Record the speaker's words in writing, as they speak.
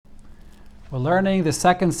We're learning the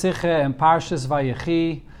second Sicha in Parshas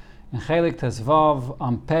Vayechi in Chelik Tezvav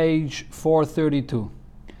on page 432.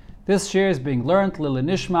 This year is being learned Lili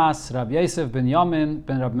Nishmas Rab Yosef ben Yamin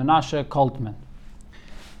ben Rab Menashe Koltman.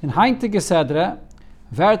 In heintige Sedre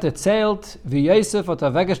wird erzählt, wie Yosef hat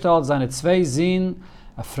weggestellt seine zwei Zin,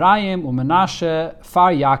 Efraim und Menashe,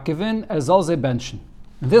 far Yaakovin, soll sie benchen.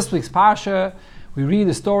 In this week's Parsha, we read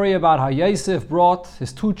the story about how Yosef brought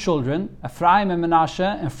his two children, Efraim and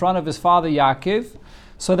Menashe, in front of his father Yaakov,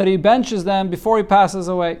 so that he benches them before he passes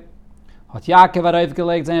away. Hat Yaakov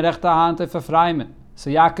aufgelegt seine rechte Hand auf Efraim. So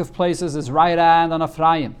Yaakov places his right hand on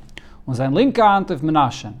Efraim, und seine linke Hand auf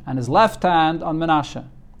Menashe, and his left hand on Menashe.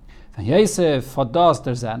 When Yosef hat das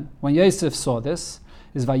der Zen, when Yosef saw this,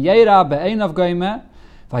 is Vayera be'einav goyme,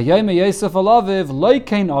 Vayome Yosef alaviv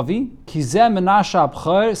loikein avi, ki ze Menashe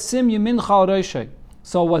abchor sim yemincha al roshei.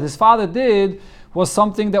 So what his father did was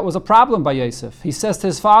something that was a problem by Yosef. He says to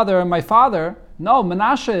his father, my father, no,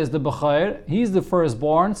 Menashe is the bechor, he's the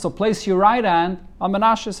firstborn, so place your right hand on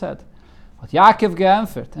Menashe's head. But Yaakov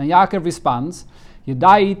geantwortet, and Yaakov responds,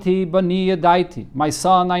 Yedaiti bani yedaiti, my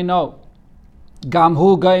son I know. Gam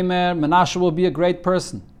hu goymer, Menashe will be a great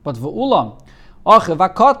person. But v'ulam, oche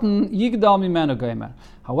vakoten yigdal mimenu goymer.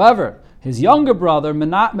 However, his younger brother,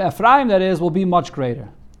 Efraim that is, will be much greater.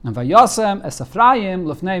 And Vayosem es Efraim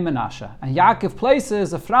lefnei Menashe. And Yaakov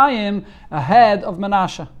places Efraim ahead of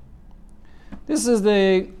Menashe. This is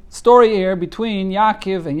the story here between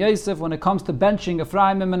Yaakov and Yosef when it comes to benching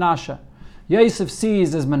Efraim and Menashe. Yosef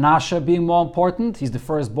sees as Menashe being more important, he's the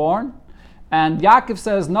firstborn. And Yaakov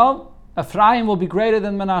says, no, Efraim will be greater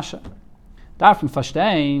than Menashe. Darf man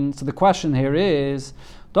verstehen, so the question here is,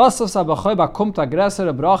 the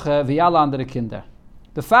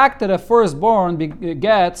fact that a firstborn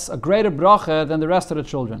gets a greater bracha than the rest of the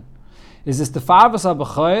children. Is this the farvas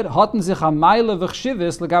ha-bechor hatten sich a meile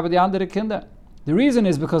v'chshivis legabe die andere Kinder? The reason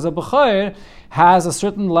is because a bechor has a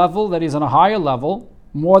certain level that is on a higher level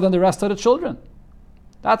more than the rest of the children.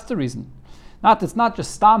 That's the reason. It's not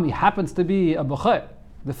just stam, he happens to be a bechor.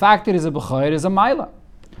 The fact that he's a bechor is a meile.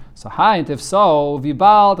 So, if so,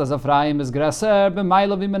 vibald as Efraim is greser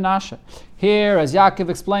b'mayla v'Menashe. Here, as Yaakov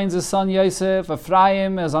explains his son Yosef,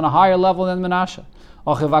 Efraim is on a higher level than Menashe.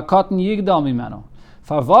 Och vakoten yigdal mimeno.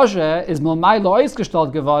 Farvoshe is milmayla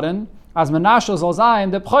ausgestellt geworden, as Menashe soll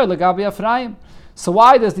sein der Bechor legabe Efraim. So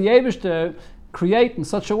why does the Eibishter create in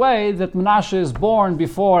such a way that Menashe is born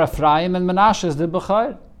before Efraim and Menashe is the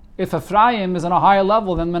Bechor? If Efraim is on a higher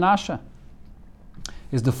level than Menashe.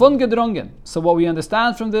 Is the fun gedrungen. So what we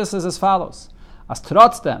understand from this is as follows. As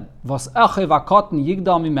trotzdem, was eche vakoten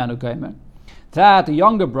yigdal mimenu goymer, that the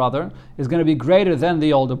younger brother is going to be greater than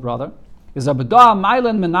the older brother. Is a bedah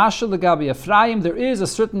mailen Menashe legabi Efraim, there is a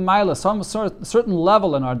certain mile, some certain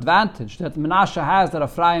level and advantage that Menashe has that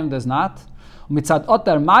Efraim does not. Mitzad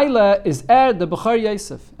oter mile is the Bechor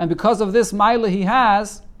Yosef. And because of this mile he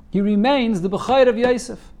has, he remains the Bechor of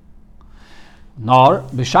Yosef. Nor,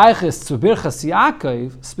 b'shayches zu birchas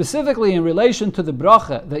Yaakov, specifically in relation to the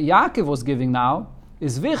bracha that Yaakov was giving now,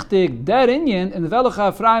 is wichtig der inyan in welcher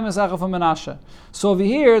Efraim is von Menashe. So over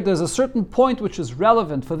here, there's a certain point which is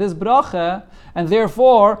relevant for this bracha, and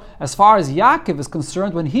therefore, as far as Yaakov is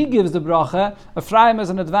concerned, when he gives the bracha, Efraim has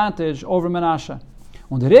an advantage over Menashe.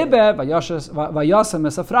 Und Rebbe, vayosem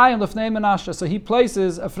es Efraim lefnei Menashe, so he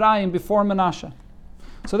places Efraim before Menashe.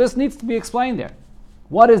 So this needs to be explained there.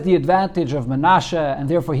 What is the advantage of Menashe, and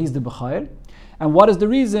therefore he's the Bechor? And what is the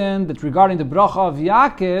reason that regarding the bracha of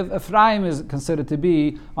Yaakov, Efraim is considered to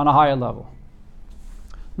be on a higher level?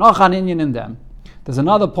 Noch an inyan in them. There's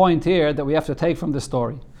another point here that we have to take from the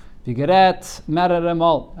story. Vigeret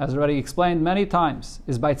mereremol, as already explained many times,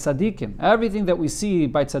 is by tzaddikim. Everything that we see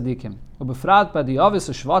by tzaddikim. Ubefrat by the Avis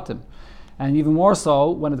of Shvatim. And even more so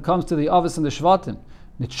when it comes to the Avis and the Shvatim.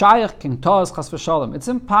 It's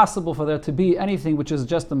impossible for there to be anything which is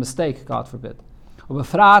just a mistake, God forbid.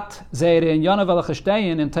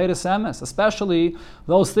 Especially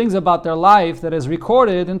those things about their life that is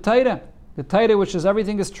recorded in Torah. The Torah which is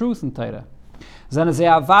everything is truth in Torah. So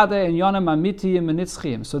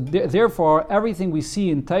therefore, everything we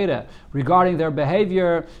see in Torah regarding their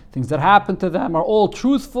behavior, things that happen to them, are all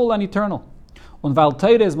truthful and eternal. Und weil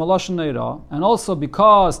Torah is Maloshen Neira, and also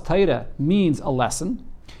because Torah means a lesson,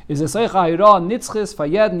 so the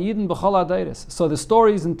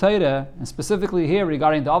stories in Torah, and specifically here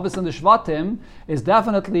regarding the Avos and the Shvatim, is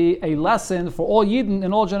definitely a lesson for all Yidden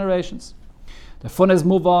in all generations. The funness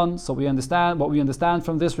move on, so we understand what we understand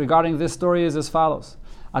from this regarding this story is as follows.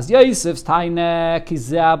 As Yosef's taine,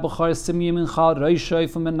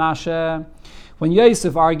 When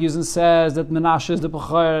Yosef argues and says that Menashe is the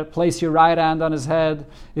Bechor, place your right hand on his head,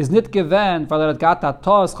 is nicht gewähnt, weil hat gat hat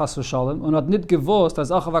Tos chas v'sholem, und hat nicht gewusst, dass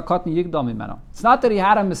Achav HaKatan yigdal mimeno. It's not that he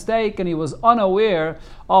had a mistake and he was unaware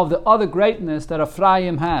of the other greatness that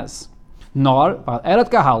Efraim has. Nor, weil hat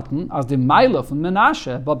gehalten, as the Meile von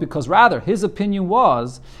Menashe, but because rather his opinion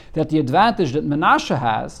was that the advantage that Menashe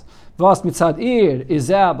has, was mitzad is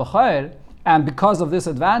Bechor, and because of this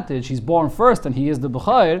advantage, he's born first and he is the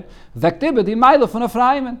Bechor, vektibe di Meile von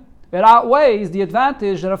Efraim. It outweighs the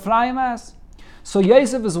advantage that Efraim has. So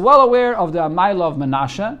Yosef is well aware of the Meile of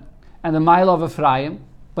Menashe and the Meile of Efraim,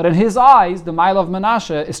 but in his eyes, the Meile of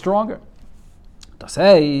Menashe is stronger.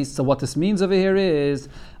 So what this means over here is,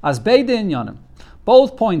 as beide inyanim,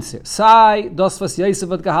 both points here, sei das was Yosef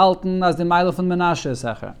hat gehalten as the Meile von Menashe is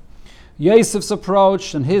hecher. Yosef's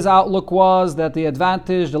approach and his outlook was that the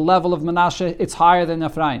advantage, the level of Menashe, it's higher than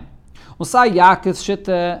Efraim. Usai Yaakov's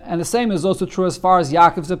shitte, and the same is also true as far as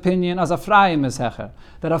Yaakov's opinion as Efraim is hecher,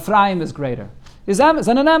 that Efraim is greater. Is an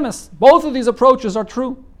emes. Both of these approaches are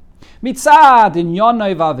true. Mitzad in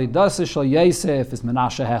Yonai Vavidas shel Yosef is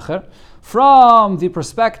Menashe hecher. From the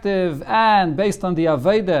perspective and based on the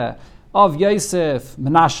Aveda of Yosef,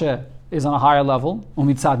 Menashe is on a higher level.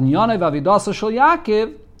 Umitzad in Yonai Vavidas shel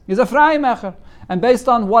Yaakov is Efraim hecher. And based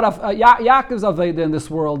on what Yaakov's Aveda in this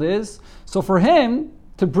world is, so for him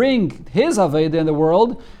to bring his Aveda in the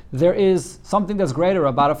world, there is something that's greater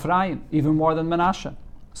about Efraim, even more than Menashe.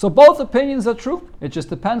 So both opinions are true. It just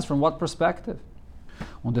depends from what perspective.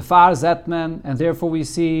 Und the far zetmen, and therefore we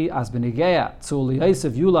see as benigeya zu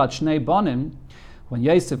Yosef yulad shnei bonim, when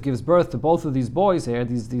Yosef gives birth to both of these boys here,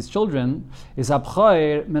 these children, is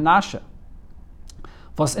abchoir Menashe.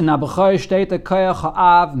 Was in abchoir steht der koyach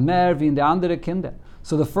ha'av mer wie in the andere Kinder.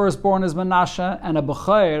 So the firstborn is Menashe, and a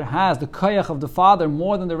bechor has the koyach of the father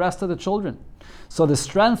more than the rest of the children. So the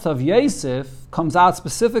strength of Yosef comes out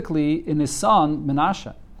specifically in his son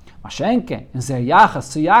Menashe. Mashenke, in their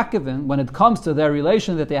yachas to Yaakovin, when it comes to their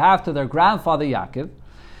relation that they have to their grandfather Yaakov.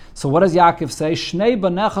 So what does Yaakov say? Shnei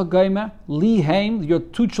banecha goymer, li heim, your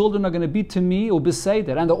two children are going to be to me,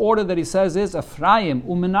 ubeseder. And the order that he says is, Efraim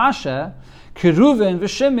u'Menashe, Keruven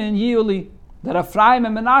v'Shimon yiuli. That Efraim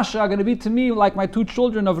and Menashe are going to be to me like my two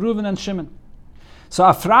children of Reuven and Shimon. So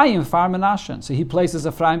Efraim far Menashe. So he places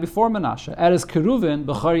Efraim before Menashe. Eres Keruven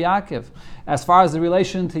b'chor Yaakov. As far as the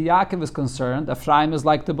relation to Yaakov is concerned, Efraim is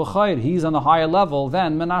like the b'chor. He's on a higher level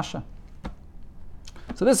than Menashe.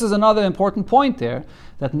 So this is another important point there,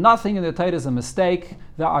 that nothing in the Torah is a mistake.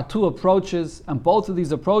 There are two approaches, and both of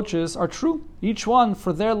these approaches are true. Each one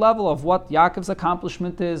for their level of what Yaakov's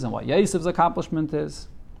accomplishment is and what Yosef's accomplishment is.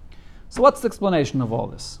 So what's the explanation of all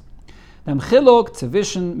this? The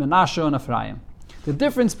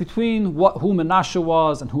difference between who Menashe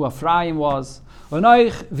was and who Efraim was. And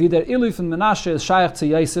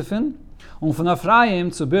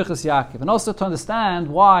also to understand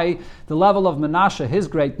why the level of Menashe, his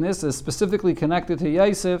greatness, is specifically connected to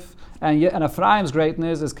Yosef, and Ephraim's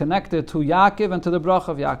greatness is connected to Yaakov and to the brach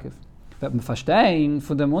of Yaakov.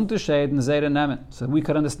 So we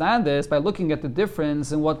could understand this by looking at the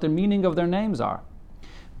difference in what the meaning of their names are.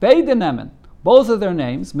 Both of their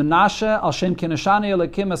names, Menashe al Shem Kinashani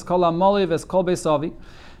Elikim es Kol Amoliv es Kol Beisavi.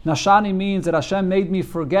 Nashani means that Hashem made me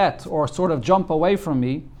forget or sort of jump away from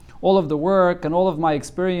me all of the work and all of my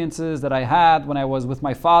experiences that I had when I was with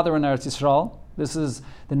my father in Eretz Yisrael. This is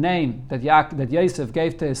the name that Yosef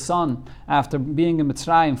gave to his son after being in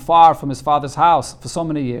Mitzrayim, far from his father's house for so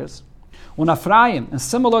many years. And Efraim, and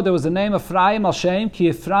similar, there was the name Efraim al Shem ki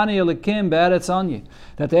Efrani Elikim be'eretz Anyi,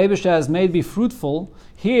 that the Eibusha has made me fruitful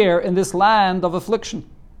here in this land of affliction.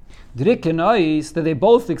 That they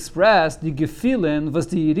both expressed the gefilin was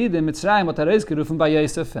the Yiridim Mitzrayim what gerufen by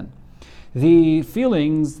Yosef. The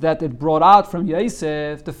feelings that it brought out from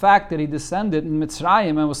Yosef, the fact that he descended in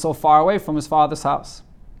Mitzrayim and was so far away from his father's house.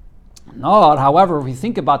 However, if we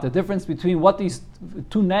think about the difference between what these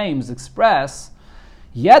two names express,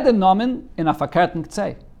 Yeden Nomen in a Fakerten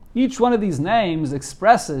Ktsei. Each one of these names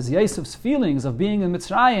expresses Yosef's feelings of being in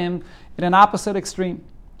Mitzrayim in an opposite extreme.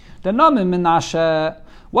 The Nomen Menashe,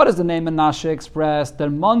 what does the name Menashe express? Der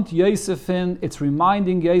Mont Yosefin, it's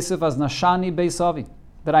reminding Yosef as Nashani Beisavi,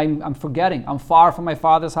 that I'm forgetting, I'm far from my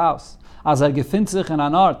father's house. As gefindt sich in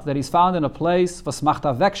an Ort, that he's found in a place, was macht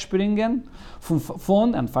wegspringen,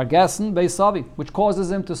 von and vergessen Beisavi, which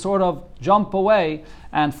causes him to sort of jump away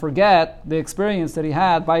and forget the experience that he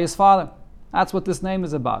had by his father. That's what this name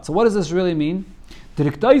is about. So what does this really mean?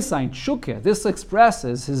 This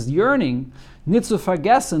expresses his yearning, nicht zu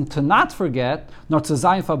vergessen, to not forget, nor zu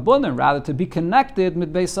sein verbunden, rather to be connected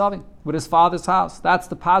mit Beisavi. with his father's house. That's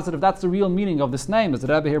the positive, that's the real meaning of this name, as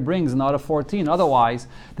the Rebbe here brings in order 14. Otherwise,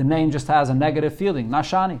 the name just has a negative feeling.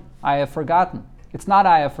 Nashani, I have forgotten. It's not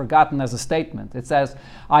I have forgotten as a statement. It says,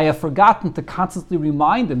 I have forgotten to constantly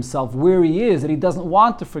remind himself where he is, that he doesn't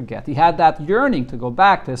want to forget. He had that yearning to go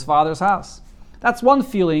back to his father's house. That's one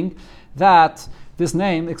feeling that this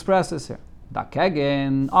name expresses here.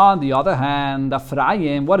 Dakegen, on the other hand,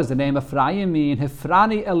 Efraim, what does the name Efraim mean?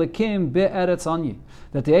 Hefrani elikim be'eretz anyi.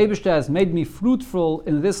 That the Eibishter has made me fruitful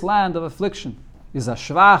in this land of affliction. Is a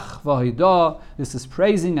shvach v'hoidah. This is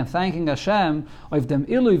praising and thanking Hashem of dem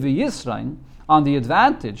ilui v'yisrain, on the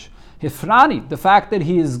advantage. Hefrani, the fact that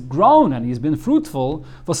he is grown and he's been fruitful,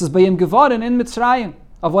 was bei ihm geworden in Mitzrayim,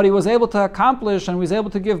 of what he was able to accomplish and was able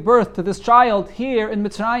to give birth to this child here in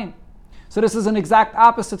Mitzrayim. So this is an exact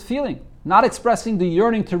opposite feeling. Not expressing the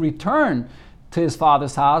yearning to return to his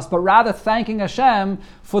father's house, but rather thanking Hashem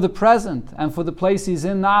for the present and for the place he's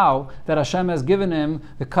in now, that Hashem has given him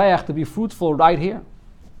the kayach to be fruitful right here.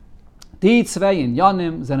 Die zwei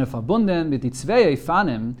Inyanim sind verbunden mit die zwei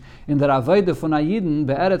Eifanim in der Avodah von Ayiden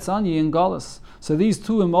be'eretz Anyi in Golus. So these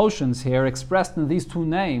two emotions here, expressed in these two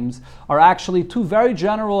names, are actually two very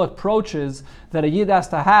general approaches that a Yid has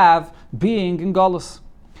to have being in Golus.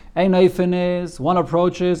 Ein Eifen is, one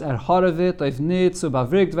approach is, harvit, auf nit, zu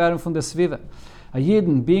bevrigt werden von der Svive. A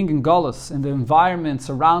Yidden being in Golus, in the environment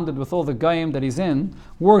surrounded with all the Goyim that he's in,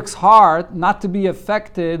 works hard not to be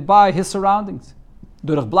affected by his surroundings.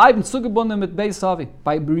 Durch bleiben zugebunden mit Beis Avi,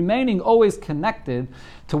 by remaining always connected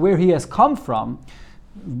to where he has come from,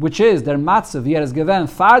 which is der Matzav, he has given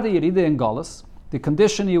far the Yeride in Golus, the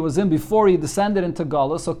condition he was in before he descended into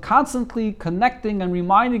Golus, so constantly connecting and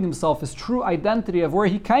reminding himself his true identity of where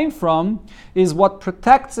he came from is what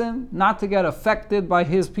protects him not to get affected by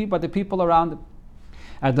by the people around him.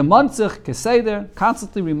 At the Monzich Keseder,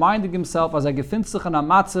 constantly reminding himself, as gefindt sich an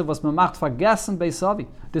Matzav, was man macht vergessen Beis Avi.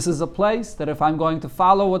 This is a place that if I'm going to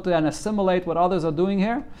follow and assimilate what others are doing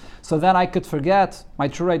here, so then I could forget my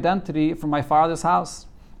true identity from my father's house.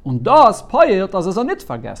 Und das peilt, also so nicht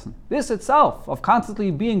vergessen. This itself, of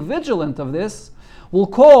constantly being vigilant of this, will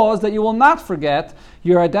cause that you will not forget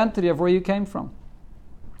your identity of where you came from.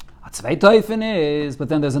 A zweiteifen is, but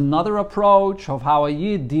then there's another approach of how a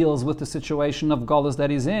Yid deals with the situation of Golus that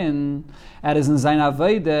he's in. Is in sein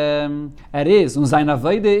Avodah, und sein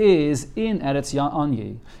Avodah is in Eretz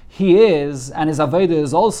Anyi. He is, and his Avodah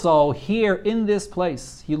is also here in this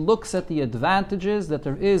place. He looks at the advantages that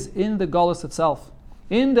there is in the Golus itself.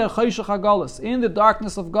 In the Choshech HaGolus, in the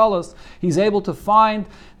darkness of Golus, he's able to find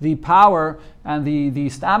the power and the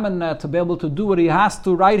stamina to be able to do what he has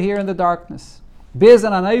to right here in the darkness. Bez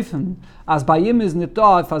an Eifen, as by him is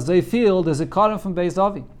nitah, as they feel, there's a current from Beis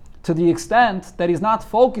Avi, to the extent that he's not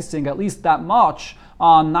focusing, at least that much,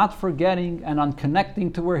 on not forgetting and on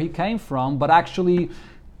connecting to where he came from, but actually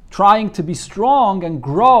trying to be strong and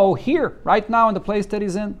grow here, right now in the place that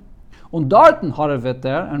he's in. Und dorten hat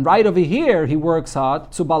there, and right over here he works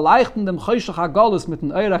hard, zu beleuchten dem Choshech HaGolus mit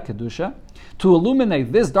dem Eira Kedusha, to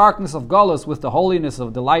illuminate this darkness of Golus with the holiness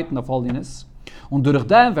of the light and of holiness. Und durch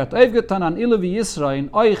den wird aufgetan an Ile wie Yisrael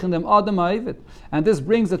euch in dem Adam ha'Evid. And this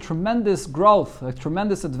brings a tremendous growth, a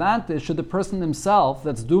tremendous advantage to the person himself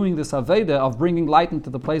that's doing this Aveda of bringing light into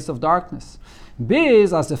the place of darkness.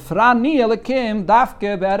 Biz as Efrani elikim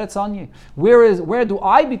dafke be'eretz Anyi. Where do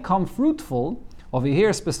I become fruitful? Over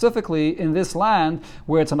here specifically in this land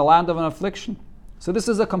where it's in a land of an affliction. So this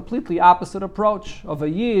is a completely opposite approach of a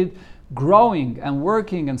Yid growing and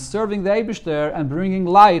working and serving the Eibishter and bringing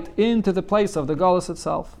light into the place of the Golus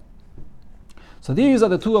itself. So these are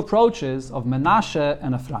the two approaches of Menashe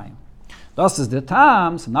and Efraim. Das is the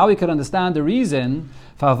time, so now we can understand the reason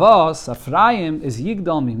for was Efraim is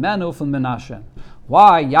Yigdal Mimenu from Menashe.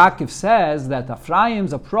 Why Yaakov says that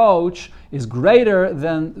Ephraim's approach is greater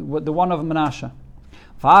than the one of Menashe.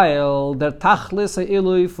 Weil der Tachlis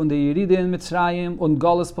ha'ilui von der Yeride in Mitzrayim und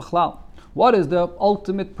Golus Bechlal. What is the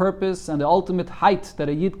ultimate purpose and the ultimate height that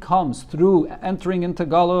a Yid comes through entering into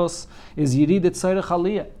Golus is Yeride Tzorech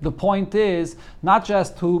Aliyah. The point is not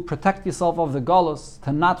just to protect yourself of the Golus,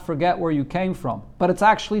 to not forget where you came from, but it's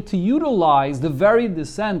actually to utilize the very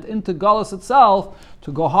descent into Golus itself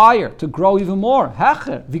to go higher, to grow even more.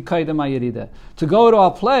 Hecher v'kaidem ha'yeride. To go to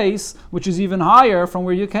a place which is even higher from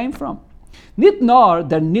where you came from. Nit nor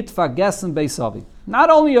der nit vergessen Beis Avi. Not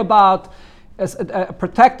only about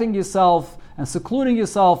protecting yourself and secluding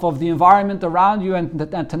yourself of the environment around you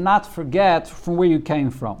and to not forget from where you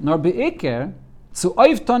came from. Nor be'iker zu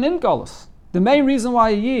oifton in Golus. The main reason why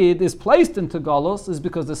a Yid is placed into Galus is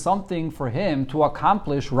because there's something for him to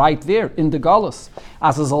accomplish right there in the Galus.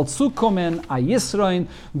 As a Zalzukumen, a Yisroin,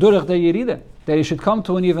 durch the Yeride. That he should come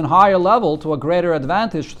to an even higher level, to a greater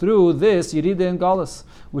advantage through this Yeride in Galus,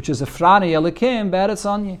 which is Efrani Elikim Beretz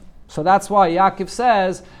Anyi. So that's why Yaakov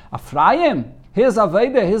says, Efraim, his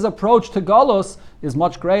Aveda, his approach to Galus is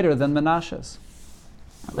much greater than Menashe's.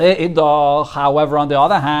 However, on the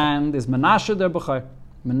other hand, is Menashe der Bechor.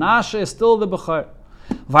 Menashe is still the Bechor.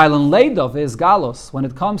 While in Leidov is Galus, when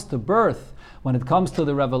it comes to birth, when it comes to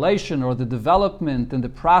the revelation or the development and the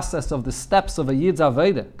process of the steps of a Yid's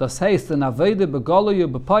Aveda, das heißt, an Aveda begoluyu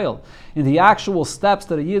bepoil, in the actual steps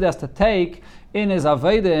that a Yid has to take in his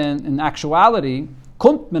Aveda in actuality,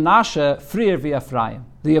 kommt Menashe frier wie Efraim.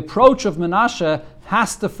 The approach of Menashe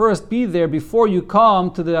has to first be there before you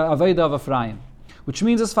come to the Aveda of Efraim, which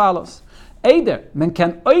means as follows. Eider, men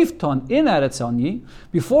can oifton in Eretz Anyi,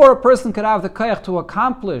 before a person could have the koyach to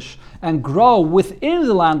accomplish and grow within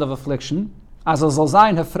the land of affliction, as a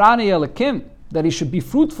zolzayin hefrani elikim, that he should be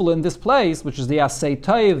fruitful in this place, which is the asay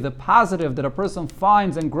toiv, the positive that a person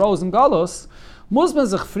finds and grows in Galus, muzman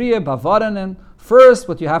zich frie bavaranen. First,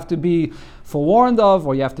 what you have to be forewarned of,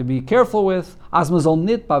 or you have to be careful with, as mazol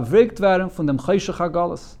nit bavrikt werden von dem chayshach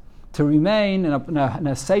hagalus, to remain in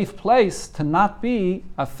a safe place, to not be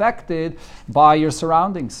affected by your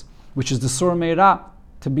surroundings, which is the sur meira,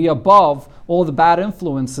 to be above all the bad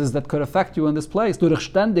influences that could affect you in this place. Durch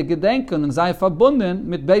ständig gedenken und sei verbunden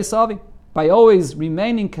mit Beis Avi, by always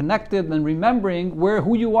remaining connected and remembering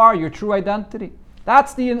who you are, your true identity.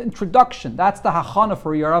 That's the introduction. That's the hachana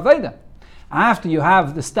for your Aveda. After you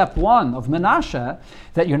have the step one of Menashe,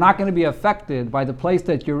 that you're not going to be affected by the place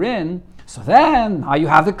that you're in, so then now you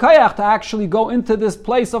have the koyach to actually go into this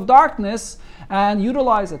place of darkness and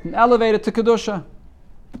utilize it and elevate it to Kedusha.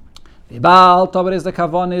 Vibal Tober is the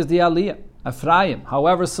kavan is the aliyah, Efraim.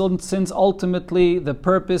 However, since ultimately the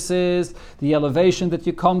purpose is the elevation that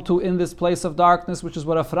you come to in this place of darkness, which is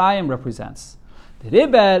what Efraim represents. The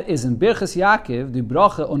Riber is in Birchas Yaakov, the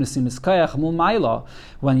bracha onesinis koyach mul maila.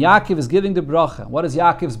 When Yaakov is giving the bracha, what does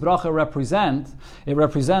Yaakov's bracha represent? It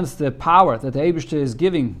represents the power that the Eibishter is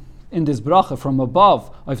giving in this bracha from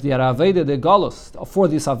above of the Aveda de Galus. For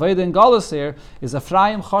this Aveda in Galus here is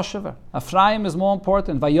Efraim Choshever. Efraim is more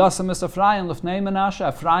important. Vayosem is Efraim, Lefnei Menashe.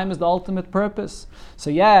 Efraim is the ultimate purpose. So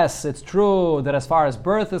yes, it's true that as far as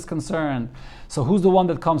birth is concerned, so who's the one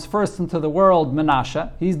that comes first into the world? Menashe.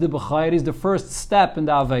 He's the Bechayr, he's the first step in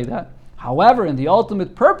the Aveda. However, in the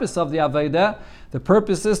ultimate purpose of the Aveda, the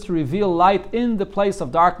purpose is to reveal light in the place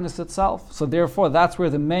of darkness itself. So therefore, that's where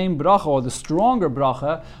the main bracha, or the stronger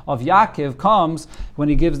bracha of Yaakov comes when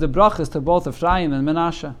he gives the brachas to both Efraim and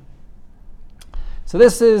Menashe. So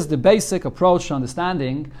this is the basic approach to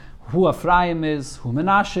understanding who Efraim is, who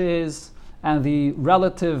Menashe is, and the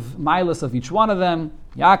relative milas of each one of them.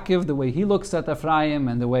 Yaakov, the way he looks at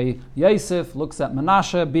Efraim, and the way Yosef looks at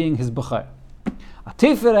Menashe being his bechor. A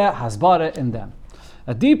tifere hasbara in them.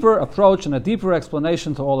 A deeper approach and a deeper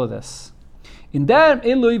explanation to all of this. In der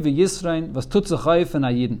Eloi v'Yisrain was tutzachayf and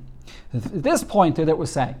Ayidin. At this point that we're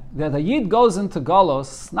saying, that a Yid goes into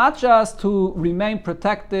Galus not just to remain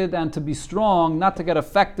protected and to be strong, not to get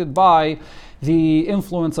affected by the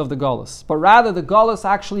influence of the Galus, but rather the Galus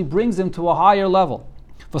actually brings him to a higher level.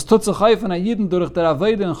 Was tutzachayf and Ayidin durch der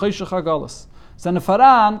Aveda and chayshach haGalus.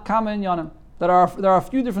 Zenefaran kamen yonim. There are a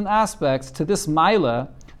few different aspects to this Maila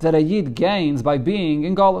that a Yid gains by being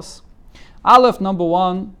in Galus. Aleph, number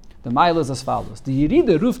one, the Maila is as follows. The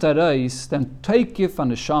Yerida ruft hareis, then teikif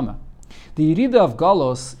an neshama. The Yerida of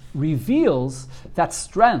Galus reveals that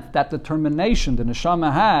strength, that determination the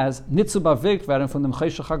neshama has, nitzu bavik werden von dem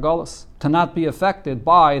chayshach haGalus, to not be affected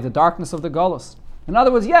by the darkness of the Galus. In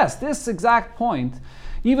other words, yes, this exact point,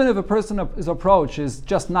 even if a person's approach is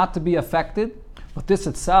just not to be affected, but this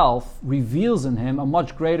itself reveals in him a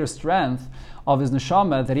much greater strength of his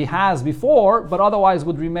neshama that he has before, but otherwise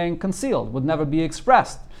would remain concealed, would never be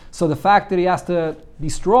expressed. So the fact that he has to be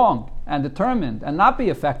strong and determined and not be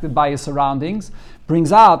affected by his surroundings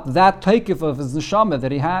brings out that takeif of his neshama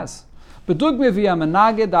that he has.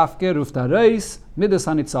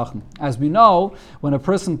 As we know, when a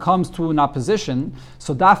person comes to an opposition,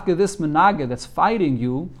 so dafke this menage that's fighting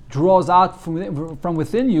you draws out from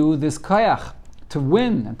within you this koyach to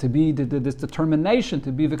win and to be this determination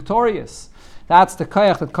to be victorious. That's the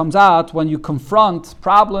koyach that comes out when you confront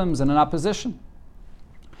problems and an opposition.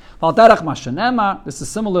 This is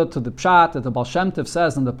similar to the pshat that the Baal Shem Tov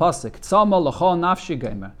says in the pasuk,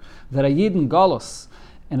 that a Yid in Galus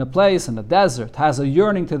in a place in the desert has a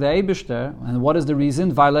yearning to the Eibishter, and what is the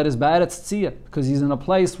reason? Vaylet is ba'eretz tziyah, because he's in a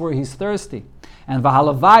place where he's thirsty. And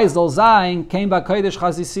v'halavai zol zayin came ba'kodesh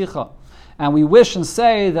chazisicha. And we wish and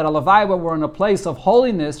say that alavai, when we're in a place of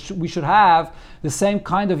holiness, we should have the same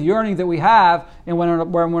kind of yearning that we have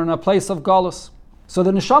when we're in a place of galus. So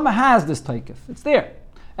the neshama has this taikif. It's there.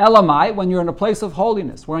 Elamai, when you're in a place of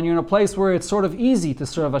holiness, when you're in a place where it's sort of easy to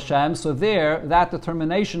serve Hashem, so there, that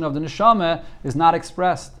determination of the neshama is not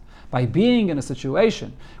expressed. By being in a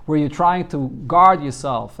situation where you're trying to guard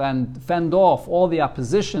yourself and fend off all the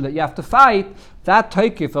opposition that you have to fight, that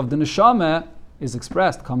taikif of the neshama is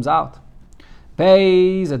expressed, comes out.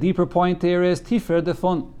 Beis, a deeper point here is tifer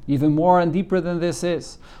defun, even more and deeper than this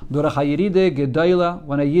is. Durach hayiride gedoyla,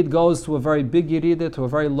 when a yid goes to a very big yiride, to a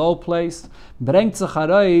very low place, brengt sich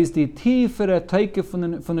haraus die tiefere taikif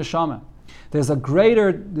von neshama. There's a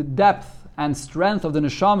greater depth and strength of the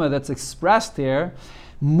neshama that's expressed here,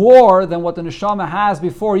 more than what the neshama has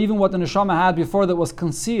before, even what the neshama had before that was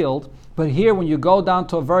concealed. But here, when you go down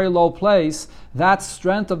to a very low place, that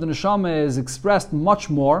strength of the neshama is expressed much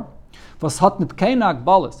more. And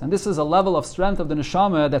this is a level of strength of the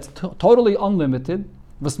neshama that's totally unlimited.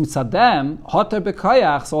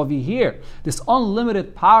 So over here, this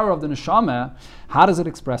unlimited power of the neshama, how does it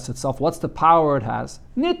express itself? What's the power it has?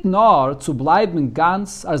 Nit nor zu bleiben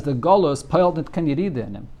ganz as the golus peilt nit ken yiride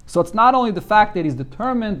in him. So it's not only the fact that he's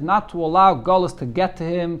determined not to allow golus to get to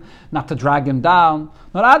him, not to drag him down,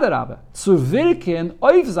 nor adarabe, zu wirken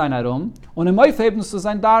auf sein Herum und im Aufheben zu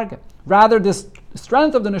sein Darge. Rather, this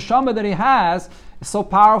strength of the neshama that he has is so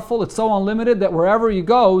powerful, it's so unlimited that wherever he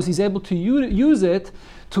goes, he's able to use it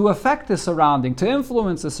to affect his surrounding, to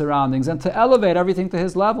influence his surroundings, and to elevate everything to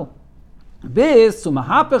his level. Bis zum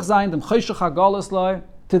mahapech sein dem choshech hagolus loy,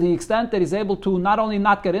 to the extent that he's able to not only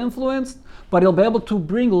not get influenced, but he'll be able to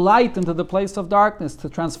bring light into the place of darkness, to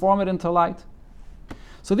transform it into light.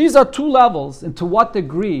 So these are two levels, and to what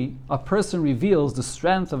degree a person reveals the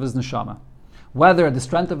strength of his neshama. Whether the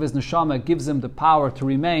strength of his neshama gives him the power to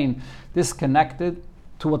remain disconnected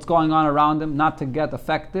to what's going on around him, not to get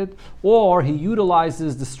affected, or he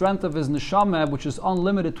utilizes the strength of his neshama, which is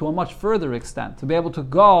unlimited to a much further extent, to be able to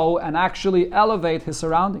go and actually elevate his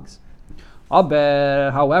surroundings.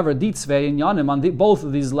 However, die zwei Inyanim on both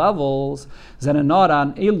of these levels, this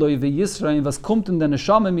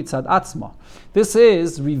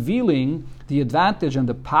is revealing the advantage and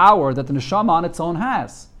the power that the neshama on its own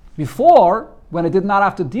has. Before, when it did not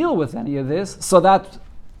have to deal with any of this, so that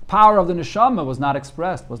power of the neshama was not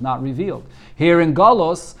expressed, was not revealed. Here in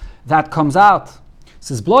Golos, that comes out.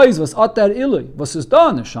 This is the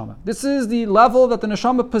level that the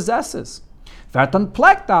neshama possesses.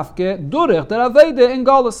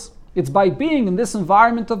 It's by being in this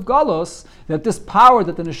environment of Golos that this power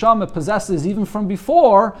that the neshama possesses even from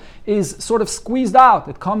before is sort of squeezed out.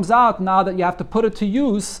 It comes out now that you have to put it to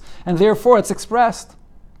use, and therefore it's expressed.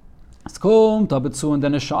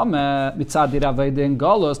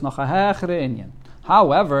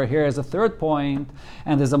 However, here is a third point,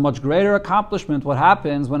 and there's a much greater accomplishment what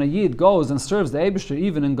happens when a Yid goes and serves the Eibishter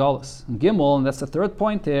even in Golus. And Gimel, and that's the third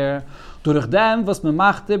point here,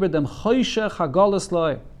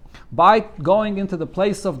 by going into the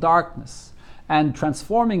place of darkness and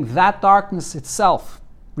transforming that darkness itself,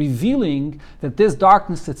 revealing that this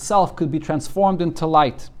darkness itself could be transformed into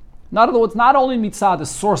light. In other words, not only mitzvah, the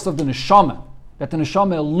source of the neshama, that the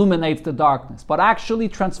neshama illuminates the darkness, but actually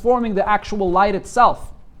transforming the actual light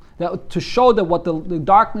itself, to show that what the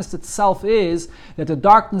darkness itself is, that the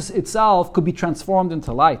darkness itself could be transformed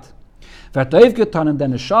into light. This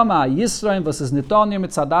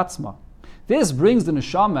brings the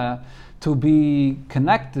neshama to be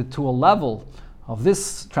connected to a level of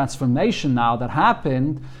this transformation now that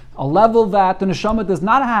happened, a level that the neshama does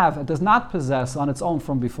not have, it does not possess on its own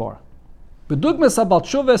from before. Bedugmas about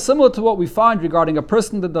tshuva is similar to what we find regarding a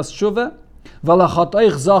person that does tshuva.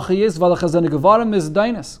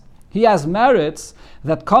 He has merits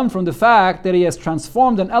that come from the fact that he has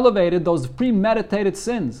transformed and elevated those premeditated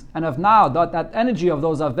sins, and have now, that energy of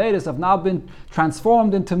those avedas have now been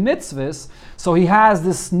transformed into mitzvahs. So he has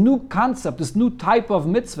this new concept, this new type of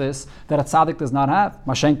mitzvahs that a tzaddik does not have.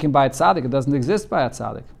 Mashenkin by a tzaddik, it doesn't exist by a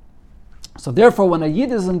tzaddik. So therefore, when a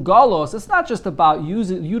yid is in galos, it's not just about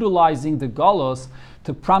utilizing the galos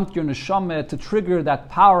to prompt your neshama, to trigger that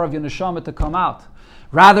power of your neshama to come out.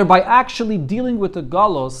 Rather, by actually dealing with the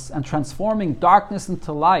galos and transforming darkness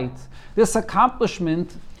into light, this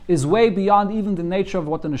accomplishment is way beyond even the nature of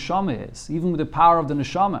what the neshama is, even with the power of the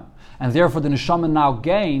neshama. And therefore the neshama now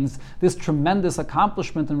gains this tremendous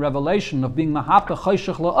accomplishment and revelation of being mahapeh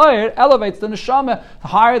choshech la'or, elevates the neshama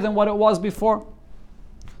higher than what it was before.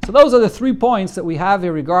 So those are the 3 points that we have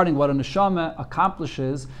here regarding what a neshama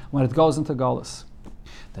accomplishes when it goes into Golus.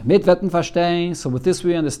 Damit wetten verstehen, so with this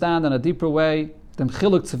we understand in a deeper way, den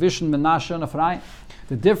Chiluk zwischen Menashe and Efraim,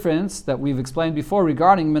 the difference that we've explained before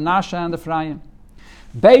regarding Menashe and Efraim.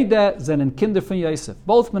 Beide sind Kinder von Yosef.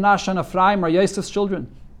 Both Menashe and Efraim are Yosef's children.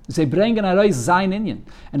 They bring an arois zayin inyan.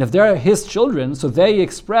 And if they're his children, so they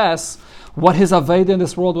express what his Aveda in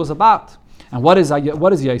this world was about. And what is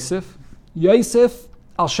Yosef? Yosef,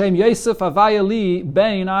 al shem Yosef Vayechi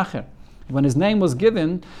ben acher. When his name was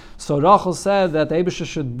given, so Rachel said that Eibusha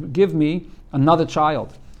should give me another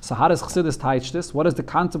child. So how does Chassidus teach this? What is the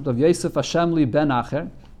concept of Yosef Hashem li ben acher?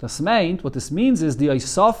 Das meint, what this means is the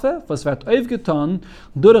Yosafe was wird aufgetan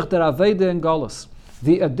durch der Aveda in Golus.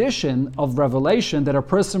 The addition of revelation that a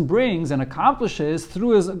person brings and accomplishes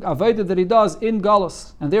through his Aveda that he does in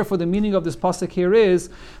Golus. And therefore the meaning of this pasuk here is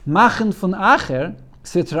machen von acher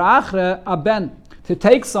sitra achre aben. To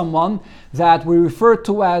take someone that we refer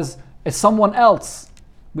to as someone else,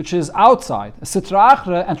 which is outside, a sitra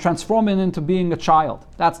achre, and transform it into being a child.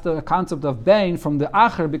 That's the concept of bain. From the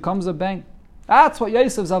acher becomes a bain. That's what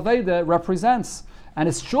Yosef's Aveda represents. And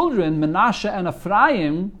his children, Menashe and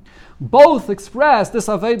Efraim, both express this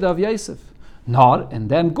Aveda of Yosef. Nor, in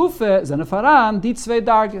dem Gufe, Zenefaran, die zwei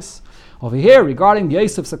Darges. Over here, regarding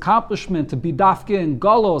Yosef's accomplishment to be dafke in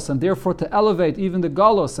Golos, and therefore to elevate even the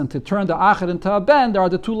Golos, and to turn the Acher into a Ben, there are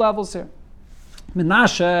the 2 levels here.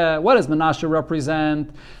 Menashe, what does Menashe represent?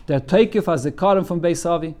 The Teikif HaZikarim from Beis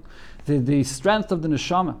Avi. The strength of the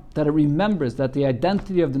neshama, that it remembers that the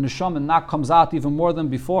identity of the neshama now comes out even more than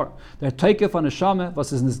before. Der Teikef on neshama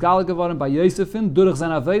was is nizgal geworden by Yosefin durch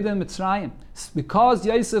seine Aveda in Mitzrayim. Because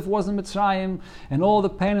Yosef was in Mitzrayim and all the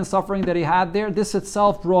pain and suffering that he had there, this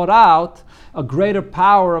itself brought out a greater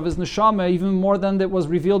power of his neshama even more than that was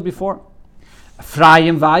revealed before.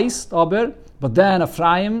 Efraim weist aber, but then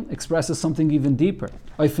Efraim expresses something even deeper.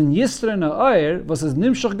 Oifin Yisra na oir was es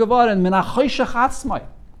nimshach geworden min achoshech atzmai.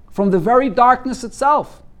 From the very darkness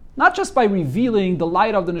itself. Not just by revealing the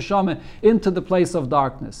light of the neshama into the place of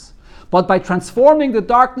darkness, but by transforming the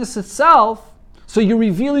darkness itself, so you're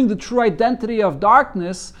revealing the true identity of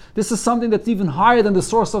darkness. This is something that's even higher than the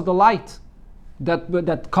source of the light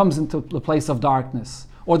that comes into the place of darkness,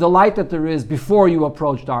 or the light that there is before you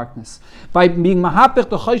approach darkness. By being mahapech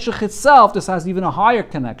the choshech itself, this has even a higher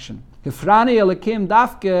connection. Hifrani elikim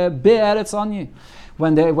dafke be'eretz anyi.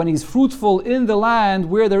 When he's fruitful in the land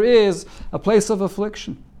where there is a place of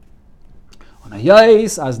affliction.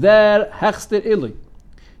 Is there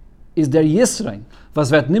Yisrain,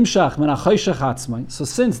 was wird nimshach men achoshech atzmai. So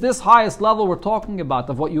since this highest level we're talking about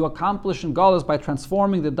of what you accomplish in Golus by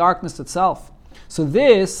transforming the darkness itself, so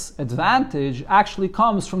this advantage actually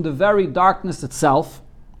comes from the very darkness itself.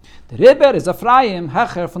 The Riber is Efraim,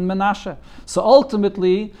 Hecher from Menashe. So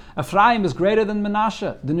ultimately, Efraim is greater than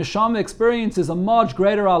Menashe. The Neshama experiences a much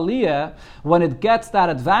greater aliyah when it gets that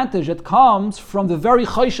advantage. It comes from the very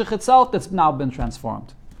Choshech itself that's now been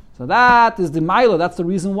transformed. So that is the Maila. That's the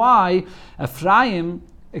reason why Efraim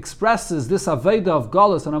expresses this Aveda of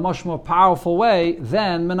Golus in a much more powerful way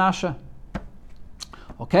than Menashe.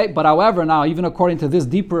 Okay, but however, now, even according to this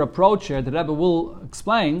deeper approach here, the Rebbe will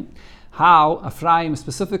explain how Ephraim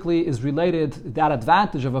specifically is related, that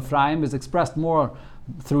advantage of Ephraim is expressed more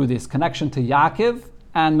through this connection to Yaakov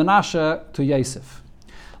and Menashe to Yosef.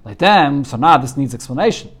 Like them, so now this needs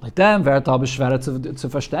explanation. Like them, wäre aber schwer zu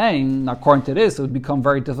verstehen. According to this, it would become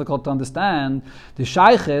very difficult to understand the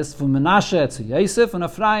Sichos from Menashe to Yosef and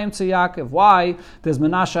Ephraim to Yaakov. Why does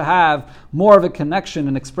Menashe have more of a connection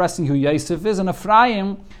in expressing who Yosef is, and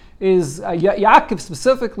Ephraim is, Yaakov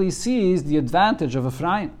specifically sees the advantage of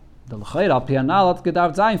Ephraim. Based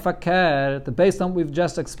on what we've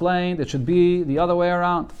just explained, it should be the other way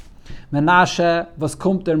around. Menashe, was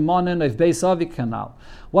kommt der Monnen auf Beis Avi Kanal.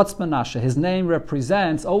 What's Menashe? His name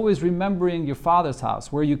represents always remembering your father's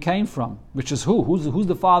house, where you came from, which is who? Who's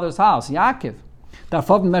the father's house? Yaakov.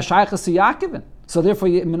 So therefore,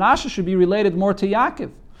 Menashe should be related more to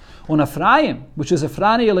Yaakov. On Ephraim, which is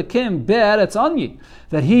Efrani Elikim Be'eretz Anyi,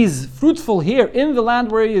 that he's fruitful here in the land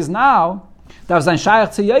where he is now. That was ein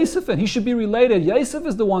Shaykh to Yosef, and he should be related. Yosef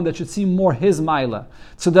is the one that should see more his Maila.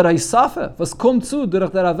 So that Yisafe, was kommt zu,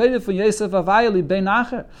 durch der Aveda von Yosef Avayeli ben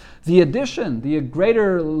Acher. The addition, the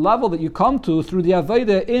greater level that you come to through the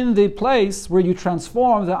Aveda in the place where you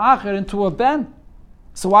transform the Acher into a Ben.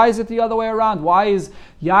 So why is it the other way around? Why is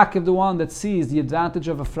Yaakov the one that sees the advantage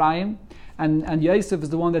of Ephraim, and Yosef is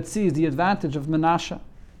the one that sees the advantage of Menashe?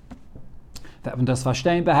 So we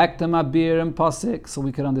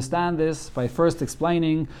could understand this by first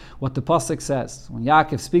explaining what the pasuk says. When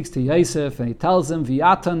Yaakov speaks to Yosef and he tells him,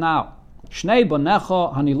 V'yata now, Shnei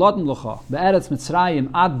bonecha haniloden locha be'eretz Mitzrayim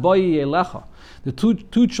ad boyi elecha. The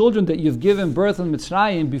two children that you've given birth in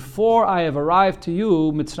Mitzrayim before I have arrived to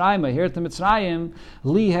you, Mitzrayim, here to Mitzrayim,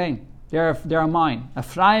 li hein. They are mine.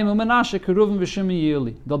 Efraim and Menashe Reuven v'Shimon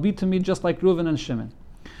yili. They'll be to me just like Reuven and Shimon.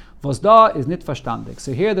 Was da is nit verstandig.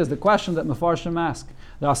 So here there's the question that Mefarshim ask.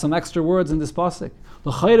 There are some extra words in this pasuk.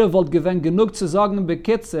 L'chayre volt gewen genug zu sagen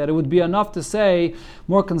bekitzer. It would be enough to say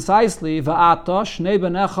more concisely, va'ata shnei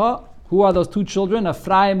benecha. Who are those two children?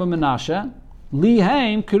 Efraim and Menashe. Li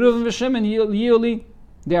heim Reuven v'Shimon yili.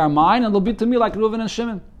 They are mine and they'll be to me like Reuven and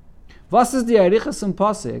Shimon. Was is the arichas in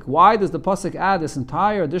pasuk? Why does the pasuk add this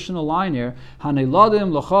entire additional line here?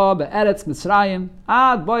 Hanelodim locha be'eretz Mitzrayim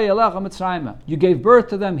ad boyelecha Mitzrayim. You gave birth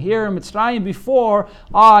to them here in Mitzrayim before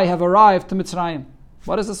I have arrived to Mitzrayim.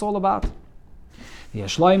 What is this all about?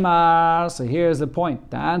 So here's the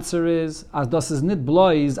point. The answer is, as das is nit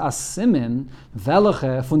blois as simin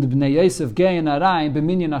veleche von de bnei Yosef gein arayin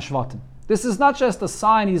b'minyan ashvatim. This is not just a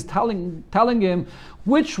sign. He's telling him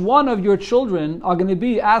which one of your children are going to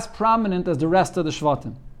be as prominent as the rest of the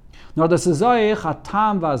Shvatim. Nor the Sezoich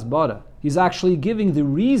hatam v'asbara. He's actually giving the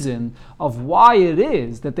reason of why it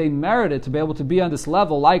is that they merited to be able to be on this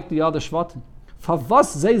level like the other Shvatim.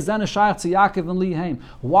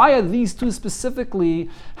 Why are these two specifically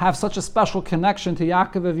have such a special connection to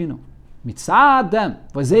Yaakov Avinu?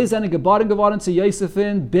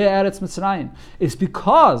 It's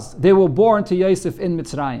because they were born to Yosef in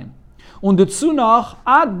Mitzrayim.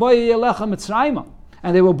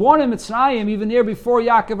 And they were born in Mitzrayim even here before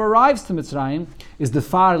Yaakov arrives to Mitzrayim, is the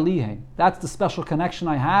far lihem. That's the special connection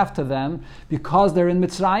I have to them because they're in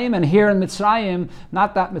Mitzrayim, and here in Mitzrayim,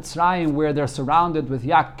 not that Mitzrayim where they're surrounded with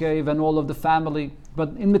Yaakov and all of the family, but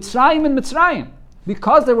in Mitzrayim,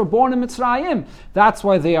 because they were born in Mitzrayim, that's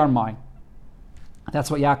why they are mine. That's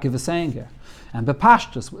what Yaakov is saying here. And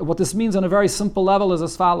bepashtus, what this means on a very simple level is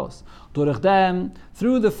as follows. Durch them,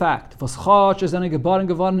 through the fact, was Chach is geboren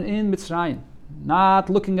geworden in Mitzrayim. Not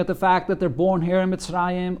looking at the fact that they're born here in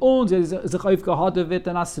Mitzrayim, und sie sich aufgehodet wird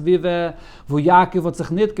in Asvive, wo Yaakov hat sich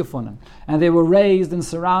nicht gefunden. And they were raised in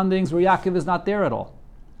surroundings where Yaakov is not there at all.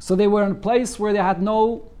 So they were in a place where they had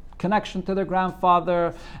no connection to their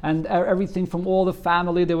grandfather and everything from all the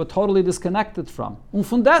family they were totally disconnected from. Und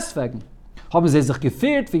von deswegen haben sie sich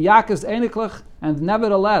geführt wie Yaakov's ähnlich, and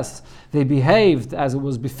nevertheless they behaved as it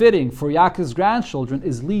was befitting for Yaakov's grandchildren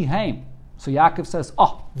is li heim. So Yaakov says,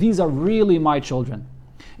 these are really my children.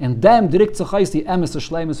 And them direkt zu heißt die emes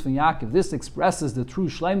shleimus von Yaakov. This expresses the true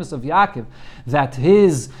shleimus of Yaakov, that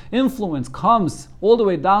his influence comes all the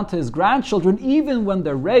way down to his grandchildren, even when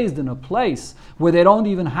they're raised in a place where they don't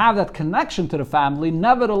even have that connection to the family.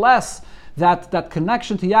 Nevertheless, that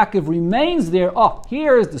connection to Yaakov remains there.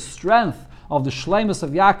 Here is the strength of the shleimus of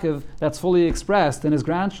Yaakov that's fully expressed in his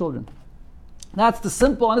grandchildren. That's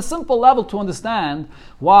on a simple level to understand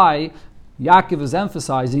why Yaakov is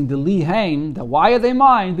emphasizing the li heim, that why are they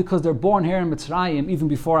mine? Because they're born here in Mitzrayim even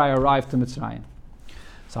before I arrived to Mitzrayim.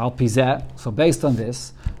 So based on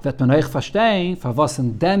this, wird man euch verstehen, für was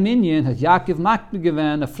in dem Minyan hat Yaakov Makbe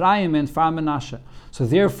gewähnt, Efraim and Menashe. So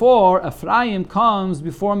therefore, Efraim comes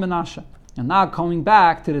before Menashe. And now coming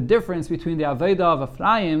back to the difference between the Aveda of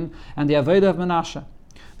Efraim and the Aveda of Menashe.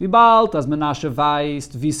 Wie bald, als Menashe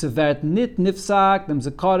weist, wie sie wird nicht nifsag, dem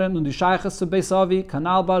Zekoren und die Sheiches zu Beisavi,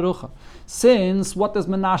 Kanal Barucha. Since, what does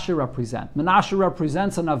Menashe represent? Menashe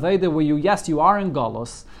represents an Aveda where you are in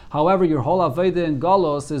Golos. However, your whole Aveda in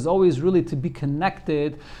Golos is always really to be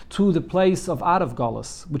connected to the place of out of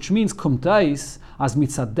Golos, which means kumtais, as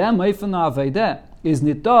mitzadem eifen Aveda, is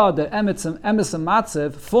nit da der emes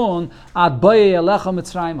matzev fun ad boye elecha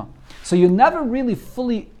Mitzrayim. So you're never really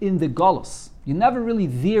fully in the Golos. You're never really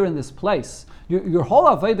there in this place. Your whole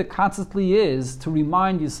Aveda constantly is to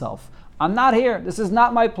remind yourself, I'm not here. This is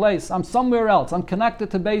not my place. I'm somewhere else. I'm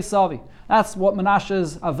connected to Beis Avi. That's what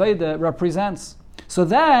Menashe's Aveda represents. So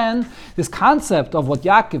then, this concept of what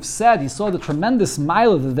Yaakov said, he saw the tremendous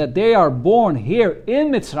mile that they are born here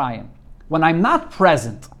in Mitzrayim, when I'm not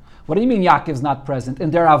present. What do you mean Yaakov's not present?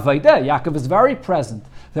 In their Aveda, Yaakov is very present.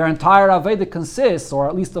 Their entire Aveda consists, or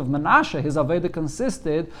at least of Menashe, his Aveda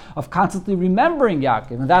consisted of constantly remembering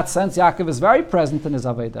Yaakov. In that sense, Yaakov is very present in his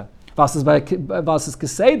Aveda. Was is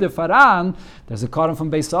Keseder Faran, there's a Koran from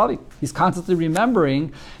Beis Avi. He's constantly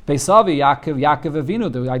remembering Beis Avi, Yaakov Avinu,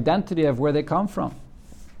 the identity of where they come from.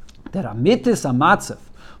 Der Amitis Amatzev,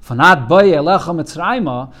 Fanat Boye Elecha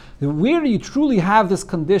Mitzrayim, where you truly have this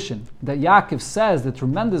condition that Yaakov says, the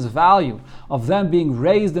tremendous value of them being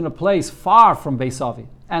raised in a place far from Beis Avi,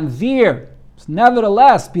 and there,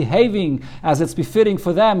 nevertheless, behaving as it's befitting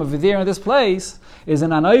for them over there in this place, is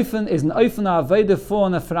an Aveda for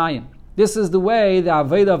Efraim. This is the way the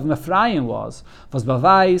Avodah of Efraim was. Was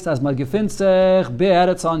beweist, as man gefindt sich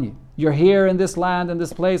be'eretz ani. You're here in this land, in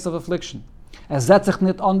this place of affliction. Setzt sich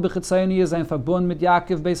nicht an b'chitzoni sein Verbund mit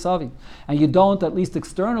Yaakov Beisavi. And you don't, at least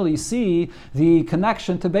externally, see the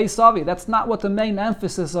connection to Beisavi. That's not what the main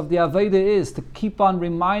emphasis of the Avodah is, to keep on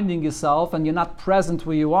reminding yourself and you're not present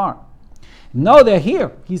where you are. No, they're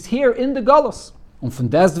here. He's here in the Golus. Und von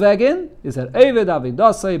deswegen ist Eved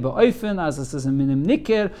Avidasei be'oifen, as es ist in Minim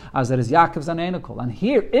Niker, as it is Yaakov sein Enekol. And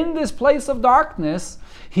here, in this place of darkness,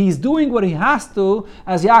 he's doing what he has to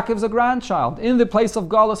as Yaakov's a grandchild, in the place of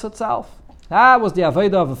Golus itself. That was the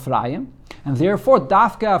Avodah of Efraim, and therefore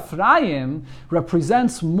Dafka Efraim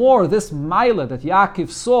represents more this Maila that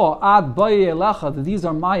Yaakov saw, Ad Baye Elecha, that these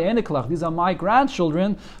are my Eniklach, these are my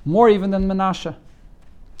grandchildren, more even than Menashe.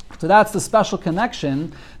 So that's the special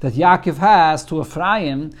connection that Yaakov has to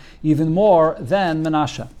Ephraim, even more than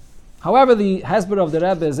Menashe. However, the Hezbollah of the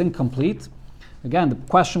Rebbe is incomplete. Again, the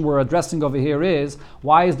question we're addressing over here is,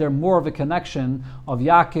 why is there more of a connection of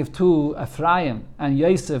Yaakov to Ephraim and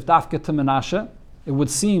Yosef Dafka to Menashe? It would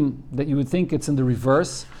seem that you would think it's in the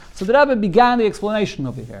reverse. So the Rebbe began the explanation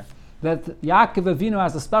over here, that Yaakov Avinu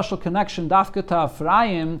has a special connection Dafka to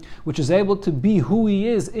Ephraim, which is able to be who he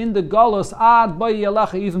is in the Golus Ad Bayi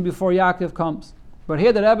Yalacha, even before Yaakov comes. But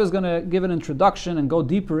here the Rebbe is going to give an introduction and go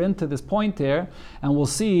deeper into this point here, and we'll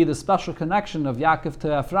see the special connection of Yaakov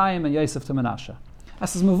to Ephraim and Yosef to Menashe.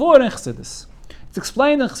 As is Mavur in Chassidus. It's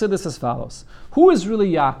explained in Chassidus as follows. Who is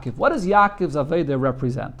really Yaakov? What does Yaakov's Aveda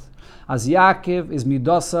represent? As Yaakov is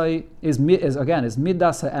midasai, is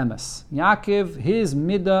midasa emes. Yaakov, his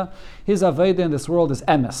midah, his Aveda in this world is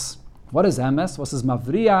emes. What is emes? What is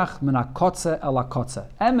mavriach min hakotze el hakotze?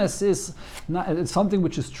 Emes is it's something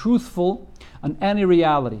which is truthful on any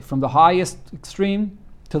reality, from the highest extreme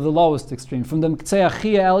to the lowest extreme, from the mktzei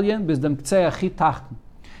achi elyon bis the mktzei achi tachten.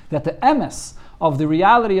 That the emes of the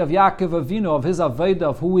reality of Yaakov Avinu, of his Aveda,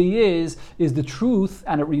 of who he is the truth,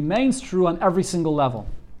 and it remains true on every single level.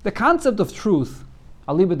 The concept of truth,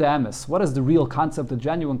 aliba de emes, what is the real concept, the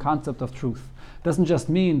genuine concept of truth? It doesn't just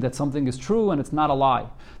mean that something is true and it's not a lie.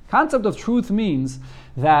 The concept of truth means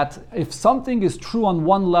that if something is true on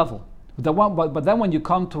one level, but then when you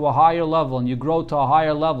come to a higher level and you grow to a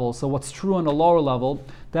higher level, so what's true on a lower level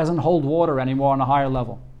doesn't hold water anymore on a higher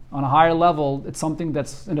level. On a higher level, it's something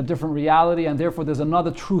that's in a different reality, and therefore there's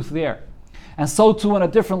another truth there. And so too on a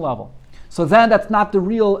different level. So then that's not the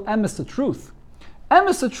real emes of truth.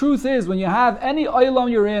 Emes of truth is when you have any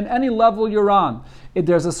olam you're in, any level you're on,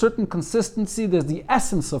 there's a certain consistency, there's the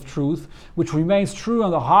essence of truth, which remains true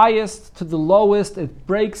on the highest to the lowest. It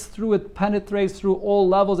breaks through, it penetrates through all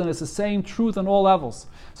levels, and it's the same truth on all levels.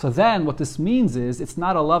 So then what this means is it's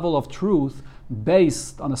not a level of truth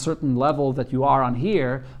based on a certain level that you are on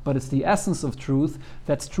here, but it's the essence of truth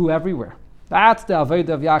that's true everywhere. That's the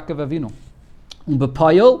Aveda of Yaakov Avinu.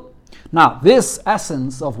 B'payil. Now, this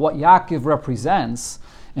essence of what Yaakov represents,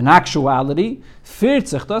 in actuality,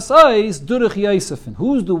 who's the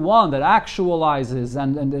one that actualizes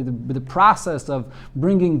and the process of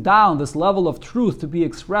bringing down this level of truth to be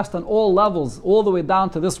expressed on all levels, all the way down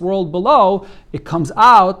to this world below, it comes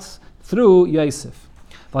out through Yosef.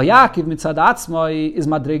 Yaakov mitzad atzmai is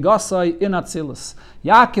madregosai in Atzilus.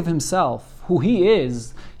 Yaakov himself, who he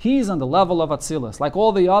is, he's on the level of Atzilus. Like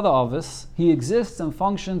all the other of us, he exists and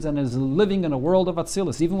functions and is living in a world of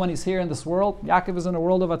Atzilus. Even when he's here in this world, Yaakov is in a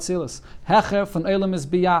world of Atzilus. Hecher von Elam is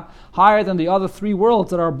biyah, higher than the other three worlds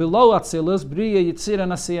that are below Atzilus, Bria, Yitzir,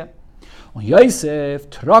 and Asiyah. Yosef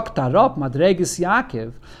trok tarop madregis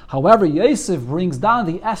Yaakov. However, Yosef brings down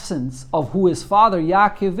the essence of who his father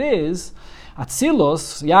Yaakov is,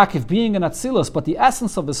 Atzilus, Yaakov being an Atzilus, but the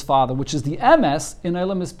essence of his father, which is the emes in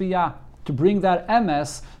Elam is biyah. To bring that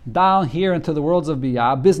emes down here into the worlds of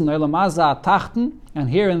biyah, bis in Elam hazeh tachten, and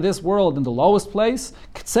here in this world in the lowest place,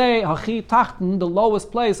 k'tzei hachi tachten, the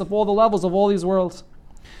lowest place of all the levels of all these worlds.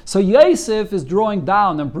 So Yosef is drawing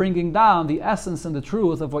down and bringing down the essence and the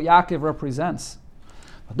truth of what Yaakov represents.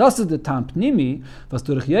 Das ist der Tampnimi, was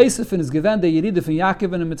durch Yosef is given der Yeride von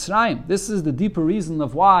Yaakov in Mitzrayim. This is the deeper reason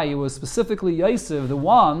of why it was specifically Yosef, the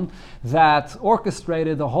one that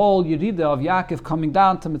orchestrated the whole Yeride of Yaakov coming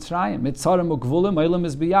down to Mitzrayim. Mitzarim ugvulim, Elam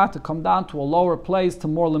is biyah, to come down to a lower place, to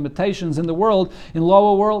more limitations in the world, in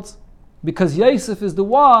lower worlds. Because Yosef is the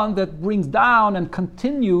one that brings down and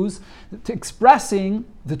continues to expressing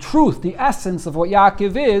the truth, the essence of what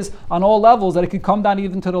Yaakov is on all levels, that it could come down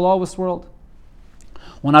even to the lowest world.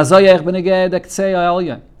 This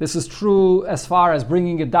is true as far as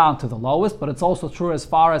bringing it down to the lowest, but it's also true as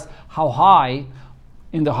far as how high,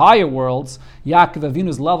 in the higher worlds, Yaakov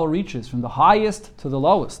Avinu's level reaches, from the highest to the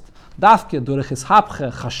lowest.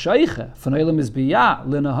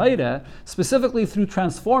 specifically through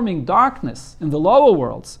transforming darkness in the lower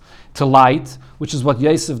worlds to light, which is what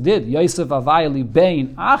Yosef did. Yosef avayli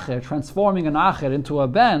bein acher, transforming an acher into a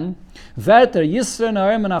ben. This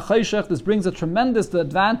brings a tremendous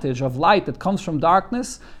advantage of light that comes from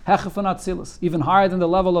darkness, even higher than the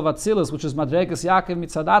level of Atzilus, which is Madregas Yaakov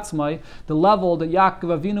mitzadatzmai, the level that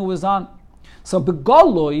Yaakov Avinu was on. So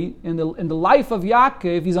Begoloi, in the life of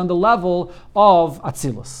Yaakov, he's on the level of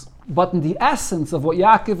Atzilus. But in the essence of what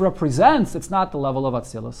Yaakov represents, it's not the level of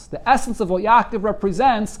Atzilus. The essence of what Yaakov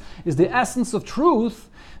represents is the essence of truth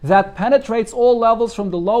that penetrates all levels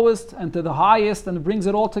from the lowest and to the highest and brings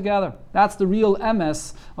it all together. That's the real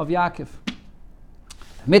emes of Yaakov.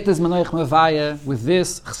 With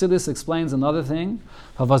this, Chassidus explains another thing.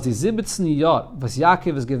 Was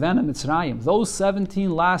Yaakov is given in Mitzrayim. Those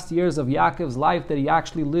 17 last years of Yaakov's life that he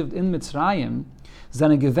actually lived in Mitzrayim,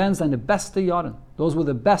 those were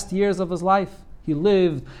the best years of his life. He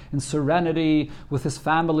lived in serenity with his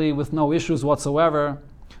family, with no issues whatsoever.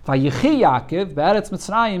 Vayechi Yaakov be'eretz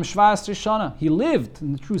Mitzrayim 17 shana. He lived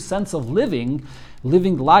in the true sense of living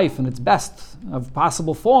life in its best of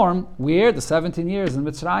possible form. Where? The 17 years in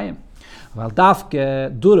Mitzrayim.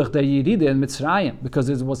 Because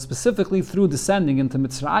it was specifically through descending into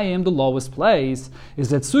Mitzrayim, the lowest place, is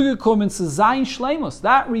that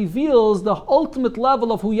that reveals the ultimate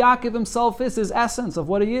level of who Yaakov himself is, his essence of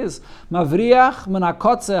what he is.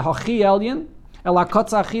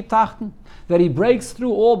 That he breaks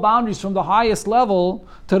through all boundaries from the highest level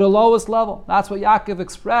to the lowest level. That's what Yaakov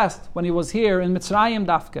expressed when he was here in Mitzrayim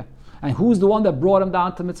Dafke. And who's the one that brought him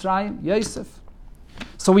down to Mitzrayim? Yosef.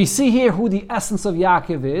 So we see here who the essence of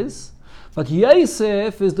Yaakov is, but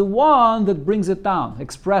Yosef is the one that brings it down,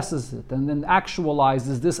 expresses it, and then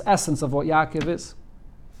actualizes this essence of what Yaakov is.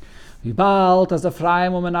 Vibalt as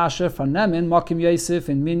Efraim and Menashe vernehmen Mokim Yosef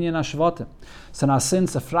in Minyan Ashvatim. So now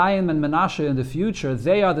since Efraim and Menashe in the future,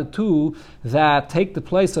 they are the two that take the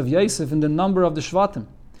place of Yosef in the number of the Shvatim.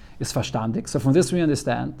 Is verstandig. So from this we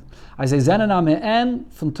understand. As zenen am en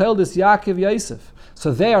from tel des Yaakov Yosef.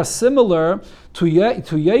 So they are similar to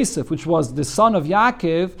Yosef, which was the son of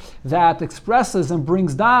Yaakov, that expresses and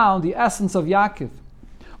brings down the essence of Yaakov.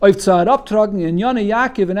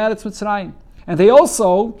 And they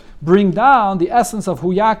also bring down the essence of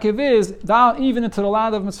who Yaakov is, down even into the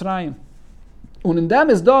land of Mitzrayim.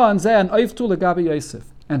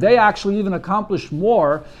 And they actually even accomplish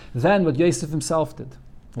more than what Yosef himself did.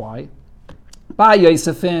 Why? By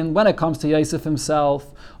Yosefin, when it comes to Yosef himself,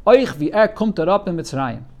 kommt up in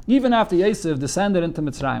Mitzrayim. Even after Yosef descended into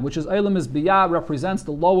Mitzrayim, which is Eilam is Biyah, represents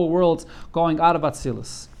the lower worlds going out of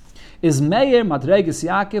Atzilus. Is Meir Madreges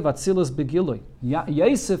Yaakov Atzilus Begilui.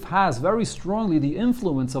 Yosef has very strongly the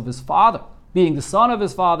influence of his father, being the son of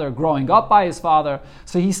his father, growing up by his father.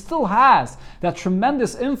 So he still has that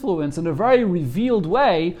tremendous influence in a very revealed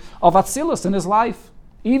way of Atzilus in his life,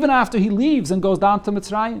 even after he leaves and goes down to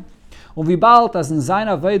Mitzrayim. Und wie bald as in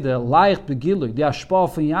seiner Aveda leicht begilui, die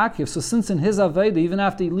Ashpah von Yaakov, so since in his Aveda, even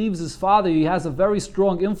after he leaves his father, he has a very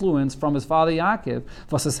strong influence from his father Yaakov,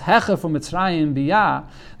 was is hecher from Mitzrayim biyah,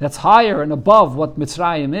 that's higher and above what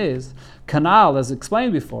Mitzrayim is, Kanal, as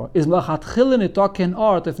explained before, is mechatchilin itoken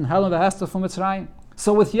ort if in Helen v'hester from Mitzrayim.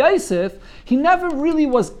 So with Yosef, he never really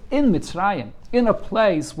was in Mitzrayim, in a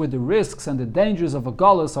place where the risks and the dangers of a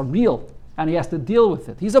galus are real, and he has to deal with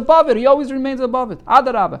it. He's above it. He always remains above it.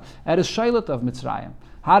 Adarabah. At his shaylat of Mitzrayim.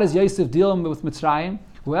 How does Yosef deal with Mitzrayim?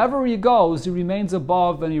 Wherever he goes, he remains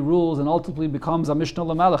above and he rules and ultimately becomes a Mishnah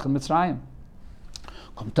Lamelech in Mitzrayim.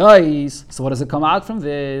 So what does it come out from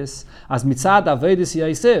this? As Mitzad Avedis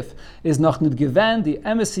Yosef is noch nicht gewähnt die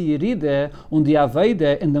Emesi Yeride und die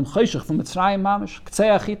Avede in dem Choshech von Mitzrayim Mamish.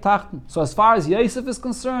 So as far as Yosef is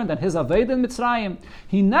concerned and his Avede in Mitzrayim,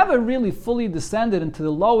 he never really fully descended into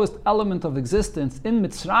the lowest element of existence in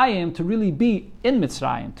Mitzrayim to really be in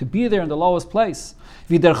Mitzrayim, to be there in the lowest place.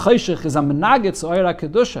 Wie der Choshech is a menaget zu Eira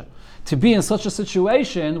Kedusha. To be in such a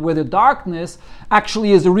situation where the darkness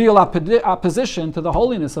actually is a real opposition to the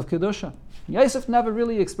holiness of Kedusha. Yosef never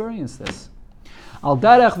really experienced this. Al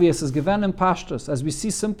derech v'es is given in pashtus, as we see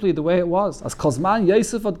simply the way it was. As kozman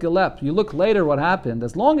Yosef had gelebt. You look later what happened.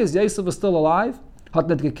 As long as Yosef was still alive, hat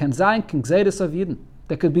net geken sein ken gzeides of Yidden.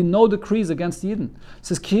 There could be no decrees against Yidden. It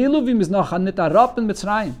says ki'ilu v'im is noch nit arap in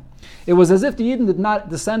Mitzrayim. It was as if the Yidden did not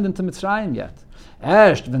descend into Mitzrayim yet.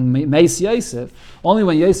 Erst when Meis Yosef, only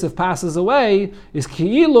when Yosef passes away, is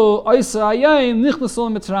Ki'ilu Oisa Ayayim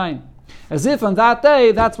Nichnasul Mitzrayim. As if on that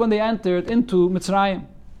day, that's when they entered into Mitzrayim.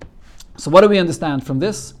 So what do we understand from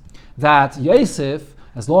this? That Yosef,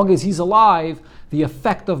 as long as he's alive, the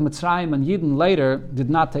effect of Mitzrayim on Yidden later did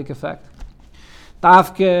not take effect.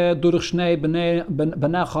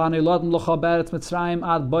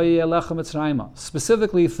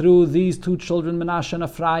 Specifically through these two children, Menashe and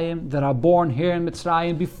Efraim, that are born here in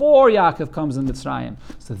Mitzrayim before Yaakov comes in Mitzrayim.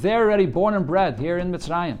 So they're already born and bred here in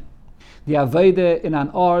Mitzrayim. Die Aveide in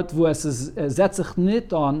an Ort, wo es setzt sich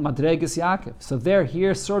nicht on Madreges Yaakov. So they're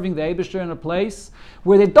here serving the Eibishter in a place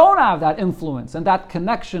where they don't have that influence and that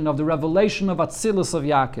connection of the revelation of Atzilus of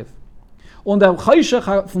Yaakov. Und der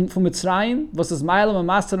Chayshach von Mitzrayim, was is Meilam and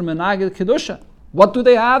Master Menagel Kedusha. What do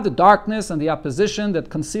they have? The darkness and the opposition that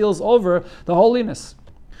conceals over the holiness.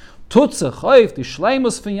 Tutze, Chayv, the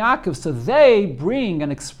Shleimus von Yaakov, so they bring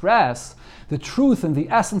and express the truth and the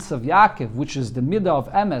essence of Yaakov, which is the midah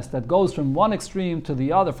of emes that goes from one extreme to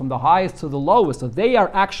the other, from the highest to the lowest. So they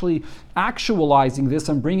are actually actualizing this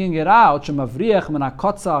and bringing it out. They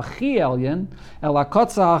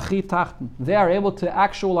are able to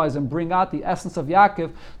actualize and bring out the essence of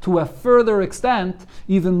Yaakov to a further extent,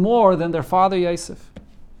 even more than their father Yosef.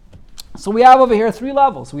 So we have over here three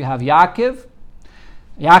levels. We have Yaakov.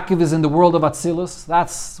 Yaakov is in the world of Atzilus.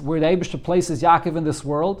 That's where the Eibishter places Yaakov in this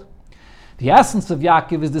world. The essence of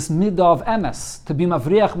Yaakov is this midah of emes, to be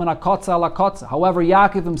mavriach min hakotza al hakotza. However,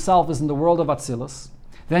 Yaakov himself is in the world of Atzilus.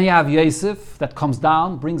 Then you have Yosef that comes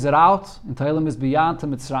down, brings it out into Elam Mizbeyan to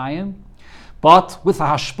Mitzrayim, but with the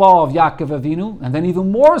hashpah of Yaakov Avinu, and then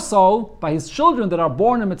even more so by his children that are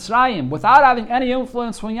born in Mitzrayim, without having any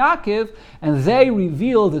influence from Yaakov, and they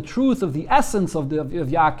reveal the truth of the essence of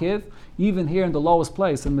Yaakov, even here in the lowest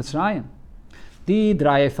place in Mitzrayim.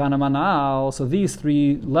 So these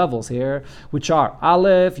three levels here, which are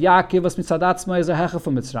Aleph, Yaakov, as mitzadatzma is a hecha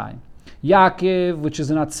from Mitzrayim. Yaakov, which is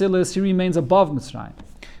in Atzilus, he remains above Mitzrayim.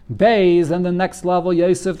 Beis, and the next level,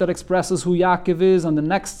 Yosef, that expresses who Yaakov is, on the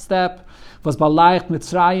next step, was Balayich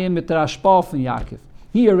Mitzrayim mit der Ashpah from Yaakov.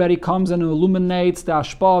 He already comes and illuminates the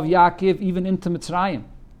Ashpah of Yaakov even into Mitzrayim.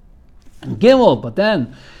 And Gimel, but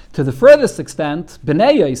then, to the furthest extent,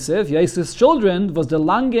 Bnei Yosef, Yosef's children, was the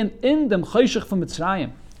langen in dem Chayshach from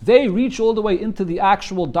Mitzrayim. They reach all the way into the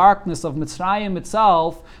actual darkness of Mitzrayim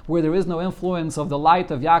itself, where there is no influence of the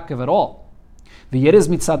light of Yaakov at all. V'yeriz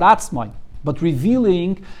mitzadatzmai, but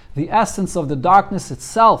revealing the essence of the darkness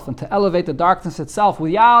itself, and to elevate the darkness itself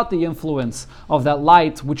without the influence of that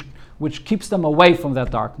light, which keeps them away from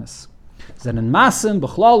that darkness. So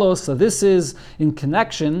this is in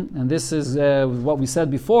connection, and this is what we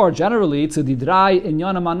said before, generally, to the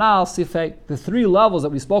the three levels that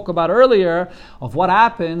we spoke about earlier of what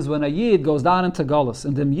happens when a Yid goes down into Golus.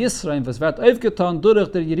 In dem Yisraim,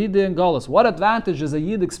 what advantage does a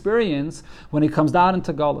Yid experience when he comes down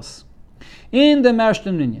into Golus? In the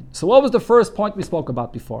Mershten Minyan. So what was the first point we spoke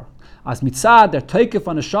about before? As mitzad, their takeif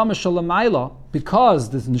on neshama shalamayla,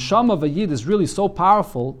 because the neshama of a Yid is really so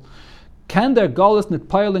powerful, can their galus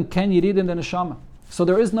nitpayel and can yirid in the neshama? So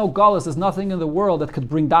there is no galus, there's nothing in the world that could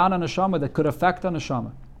bring down a neshama, that could affect a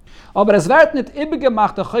neshama.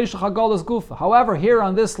 However, here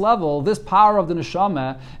on this level, this power of the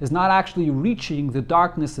neshama is not actually reaching the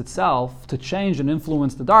darkness itself to change and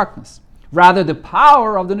influence the darkness. Rather, the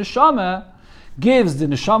power of the neshama gives the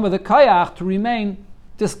neshama the kayach to remain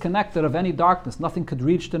disconnected of any darkness. Nothing could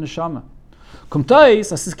reach the neshama. Even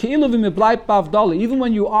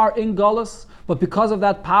when you are in Golus, but because of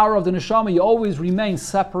that power of the neshama, you always remain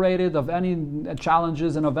separated of any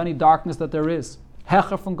challenges and of any darkness that there is.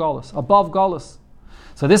 Hecher from Golus, above Golus.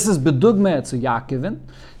 So this is bedugme to Yaakovin.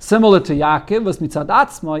 Similar to Yaakov, was mitzad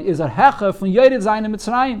atzmai is a hecher from Yerid Zayin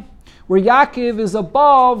Mitzrayim, where Yaakov is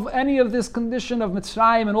above any of this condition of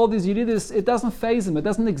Mitzrayim and all these Yeridis. It doesn't faze him. It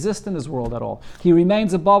doesn't exist in his world at all. He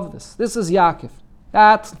remains above this. This is Yaakov.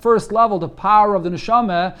 That first level, the power of the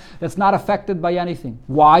neshama, that's not affected by anything.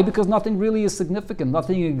 Why? Because nothing really is significant.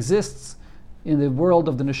 Nothing exists in the world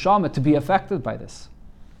of the neshama to be affected by this.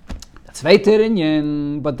 That's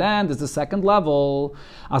veiterinyan. But then there's the second level.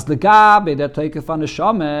 As the gabe that takeif on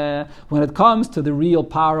neshama, when it comes to the real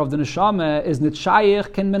power of the neshama, is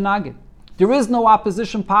nitshayich ken menagid. There is no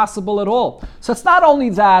opposition possible at all. So it's not only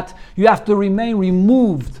that you have to remain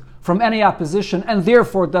removed from any opposition, and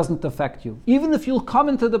therefore it doesn't affect you. Even if you'll come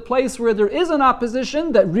into the place where there is an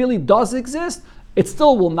opposition that really does exist, it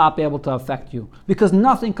still will not be able to affect you, because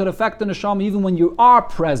nothing could affect the neshama even when you are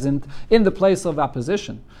present in the place of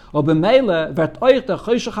opposition. So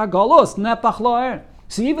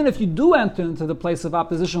even if you do enter into the place of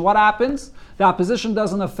opposition, what happens? The opposition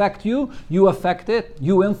doesn't affect you, you affect it,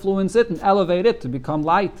 you influence it and elevate it to become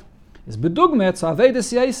light. It's bedugmet to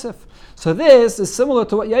Avedis Yosef. So this is similar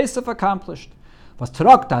to what Yosef accomplished. Was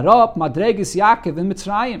trok darab madregis Yaakov in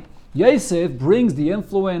Mitzrayim. Yosef brings the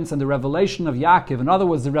influence and the revelation of Yaakov, in other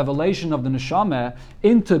words, the revelation of the Neshama,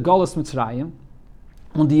 into Golus Mitzrayim.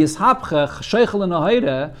 Und die Ishapche, Sheichel in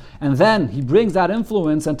Ahira, and then he brings that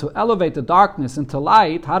influence and to elevate the darkness into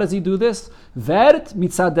light. How does he do this? Vert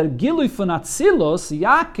mitzad der Gilui von Atzilos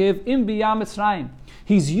Yaakov im Biyam Mitzrayim.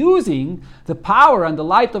 He's using the power and the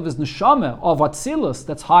light of his neshama, of Atzilus,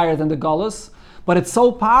 that's higher than the Golus, but it's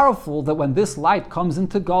so powerful that when this light comes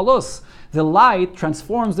into Golus, the light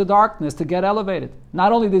transforms the darkness to get elevated.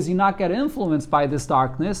 Not only does he not get influenced by this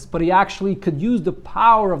darkness, but he actually could use the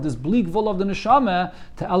power of this bleak vul of the neshama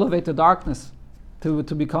to elevate the darkness, to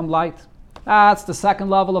become light. That's the second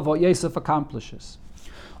level of what Yosef accomplishes.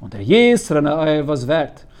 Und der Yisra Ne'er was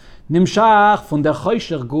wert. Nimshach von der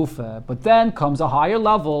Choshech Gufe. But then comes a higher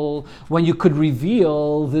level when you could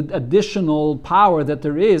reveal the additional power that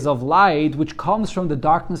there is of light which comes from the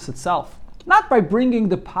darkness itself. Not by bringing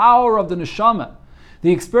the power of the neshama,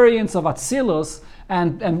 the experience of Atzilus,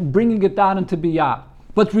 and bringing it down into Biyah,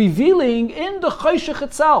 but revealing in the Choshech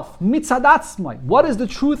itself, mitzad atzmai, what is the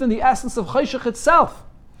truth and the essence of Choshech itself,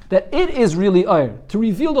 that it is really Oyer, to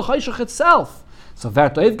reveal the Choshech itself. So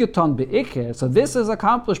this is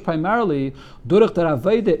accomplished primarily durch der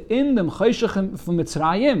Aveide in dem Choshech von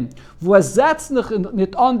Mitzrayim, wo setzt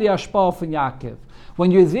nicht an die Ashpah von Yaakov. When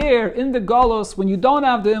you're there in the Golos, when you don't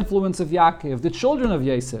have the influence of Yaakov, the children of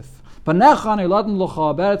Yosef,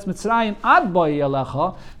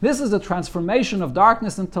 this is the transformation of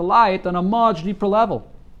darkness into light on a much deeper level.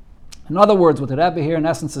 In other words, what the Rebbe here in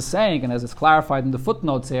essence is saying, and as it's clarified in the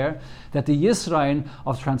footnotes here, that the Yisrael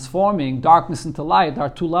of transforming darkness into light, there are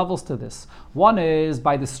two levels to this. One is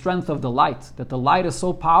by the strength of the light, that the light is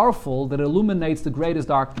so powerful that it illuminates the greatest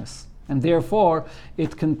darkness. And therefore,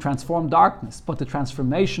 it can transform darkness. But the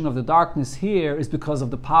transformation of the darkness here is because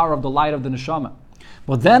of the power of the light of the neshama.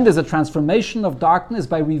 But then there's a transformation of darkness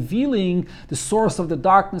by revealing the source of the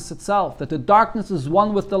darkness itself, that the darkness is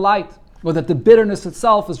one with the light, or that the bitterness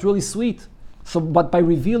itself is really sweet. So, but by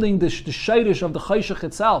revealing the shayrish of the choshech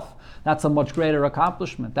itself, that's a much greater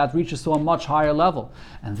accomplishment. That reaches to a much higher level.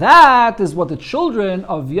 And that is what the children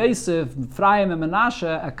of Yosef, Efraim, and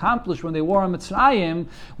Menashe accomplished when they were in Mitzrayim,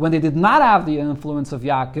 when they did not have the influence of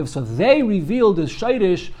Yaakov. So they revealed the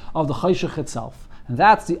shayrish of the choshech itself. And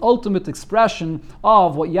that's the ultimate expression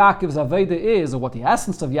of what Yaakov's Aveda is, or what the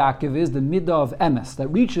essence of Yaakov is, the midah of emes, that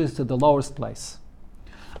reaches to the lowest place.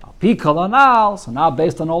 So now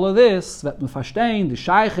based on all of this, that we verstehen, the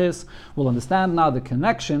Sichos will understand now the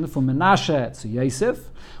connection from Menashe to Yosef,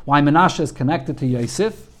 why Menashe is connected to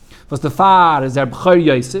Yosef, because the far is der Bechor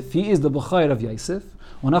Yosef, he is the Bechor of Yosef,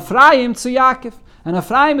 and Efraim to Yaakov, and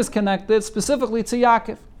Efraim is connected specifically to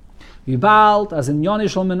Yaakov. Wie bald, as in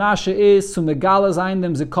Yonishal Menashe is, zu Megala sein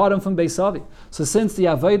dem Zikarim from Beisavi. So since the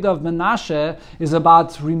Aveda of Menashe is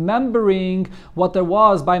about remembering what there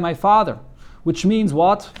was by my father, which means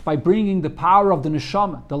what? By bringing the power of the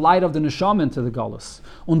neshama, the light of the neshama into the Golus.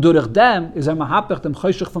 Und durch dem is mahapech dem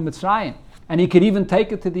choshech from Mitzrayim. And he could even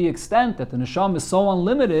take it to the extent that the neshama is so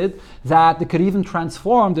unlimited that it could even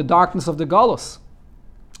transform the darkness of the Golus.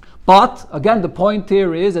 But, again, the point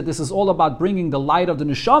here is that this is all about bringing the light of the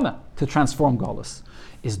neshama to transform Golus.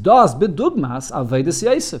 Is das bedugmas Avedas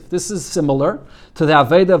Yosef. This is similar to the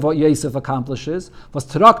Aveda of what Yosef accomplishes. Was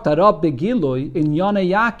trakt arab begilui in Yone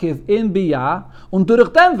Yaakov in Biyah und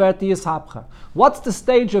durch den wird die Ishapcha. What's the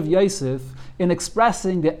stage of Yosef in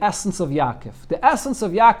expressing the essence of Yaakov? The essence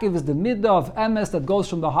of Yaakov is the midah of emes that goes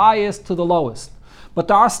from the highest to the lowest. But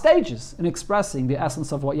there are stages in expressing the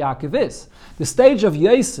essence of what Yaakov is. The stage of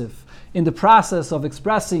Yosef in the process of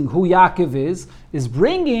expressing who Yaakov is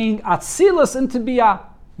bringing Atzilus into Biyah.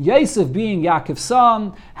 Yosef, being Yaakov's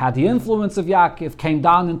son, had the influence of Yaakov, came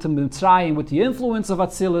down into Mitzrayim with the influence of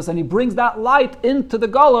Atzilus, and he brings that light into the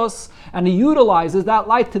Golos, and he utilizes that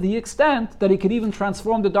light to the extent that he could even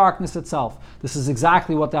transform the darkness itself. This is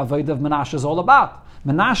exactly what the Aveda of Menashe is all about.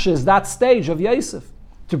 Menashe is that stage of Yosef,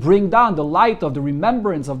 to bring down the light of the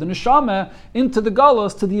remembrance of the neshama into the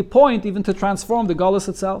Golos, to the point even to transform the Golos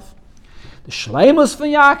itself. The Shleimus from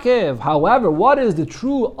Yaakov, however, what is the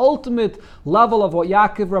true ultimate level of what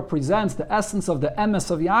Yaakov represents, the essence of the emes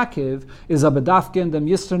of Yaakov, is abedafken dem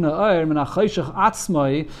Yisra Ne'er min ha-choshech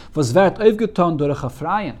atzmai was wird aufgetan durch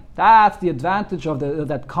Efraim. That's the advantage of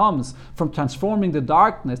that comes from transforming the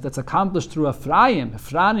darkness that's accomplished through Efraim.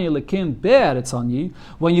 Efrani lekim ber etzanyi,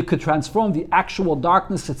 when you could transform the actual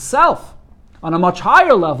darkness itself on a much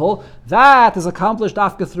higher level, that is accomplished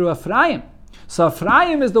after through Efraim. So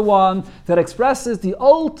Efraim is the one that expresses the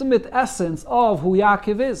ultimate essence of who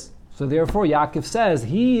Yaakov is. So therefore Yaakov says,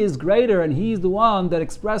 he is greater and he's the one that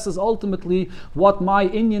expresses ultimately what my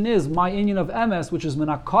inyan is, my inyan of emes, which is min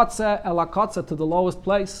hakotze el hakotze, to the lowest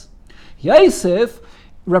place. Yosef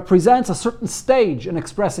represents a certain stage in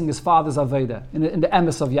expressing his father's Aveda, in the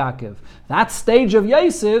emes of Yaakov. That stage of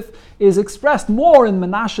Yosef is expressed more in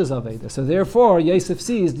Menashe's Aveda. So therefore, Yosef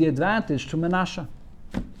sees the advantage to Menashe.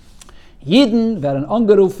 Yidden werden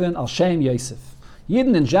angerufen al Shem Yosef.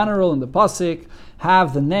 Yidden in general in the Pasuk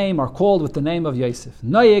have the name, are called with the name of Yosef.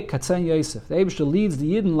 Noyek katzen Yosef. The Eibishter leads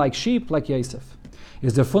the Yidden like sheep, like Yosef.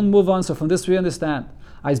 Is there fun move on? So from this we understand.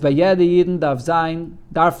 Als bei jeder Yidden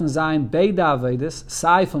darfen sein beide Avedes,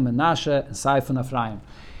 sei von Menashe and sei von Efraim.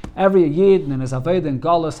 Every Yid in his Aveda and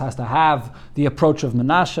Golus has to have the approach of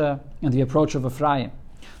Menashe and the approach of Efraim.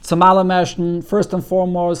 Zum allermeisten, first and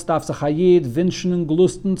foremost, darf sich ein Yid wünschen und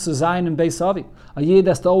gelusten zu sein in Beis Avi. A Yid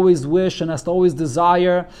has to always wish and has to always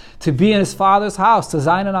desire to be in his father's house, to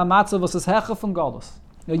sein in a matzah was his hecha von Golus.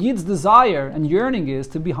 A Yid's desire and yearning is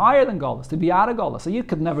to be higher than Golus, to be out of Golus. A Yid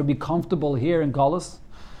could never be comfortable here in Golus.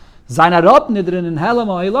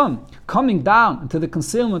 Coming down into the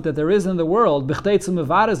concealment that there is in the world, with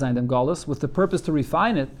the purpose to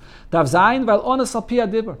refine it,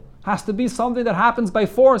 has to be something that happens by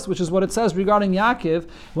force, which is what it says regarding Yaakov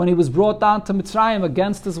when he was brought down to Mitzrayim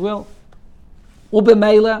against his will.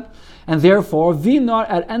 And therefore, Vinar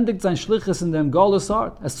endigt sein Shlichus in dem Golus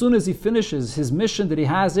art. As soon as he finishes his mission that he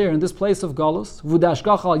has here in this place of Golus, where the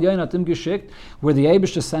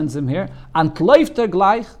Eibishter sends him here, and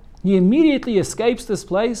gleich, he immediately escapes this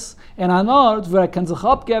place in an ort where kann sich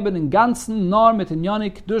abgeben in ganzen nor mit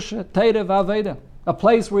inyanik dusche teire vaveda. A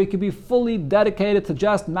place where he can be fully dedicated to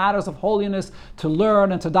just matters of holiness, to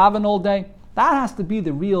learn and to daven all day. That has to be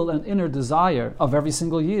the real and inner desire of every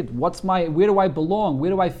single Yid. Where do I belong?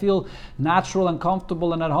 Where do I feel natural and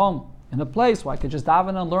comfortable and at home? In a place where I could just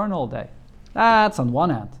daven and learn all day. That's on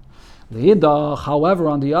one hand. However,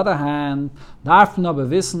 on the other hand, darf man aber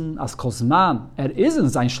wissen, as Kosman, is in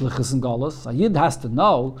sein Shlichus in Golus. A Yid has to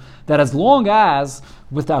know that as long as,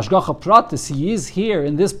 with the Ashgacha Pratis, he is here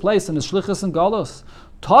in this place in his Shlichus in Golus,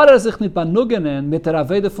 sich nicht banugenen mit der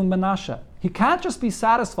Aveda von Menashe. He can't just be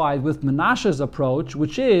satisfied with Menashe's approach,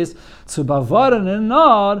 which is zu bavaren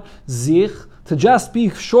enad sich, to just be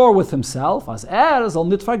sure with himself, as soll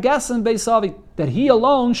nicht vergessen Beis Avi, that he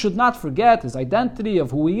alone should not forget his identity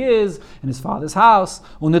of who he is in his father's house,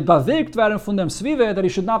 und nicht bewirkt werden von dem Svive, that he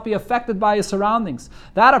should not be affected by his surroundings.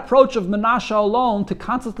 That approach of Menashe alone, to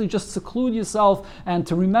constantly just seclude yourself and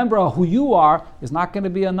to remember who you are, is not going to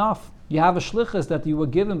be enough. You have a shlichus that you were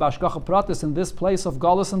given by Ashgacha Pratis in this place of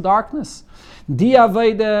galus and darkness. The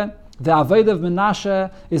Aveda of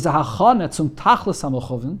Menashe is a hachane zum tachlis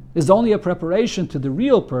hamochovin, is only a preparation to the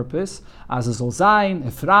real purpose, as a zolzain,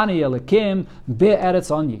 efrani elekim, be'eretz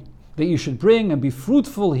onyi, that you should bring and be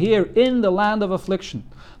fruitful here in the land of affliction.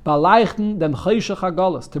 Ba'leichten dem chayshach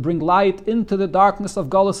hagalus, to bring light into the darkness of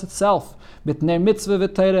galus itself, mit ner mitzvah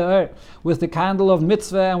v'teire with the candle of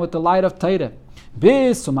mitzvah and with the light of teire.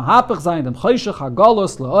 Bis zum Mahapach sein dem Chayshach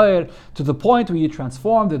HaGolus L'Oir, to the point where you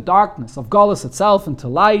transform the darkness of Golus itself into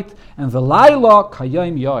light, and V'layla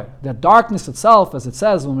Kayim Yor, that darkness itself, as it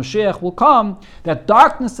says when Mashiach will come, that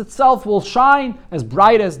darkness itself will shine as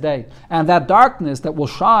bright as day, and that darkness that will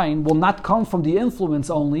shine will not come from the influence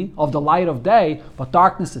only of the light of day, but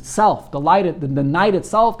darkness itself, the night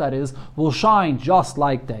itself, that is, will shine just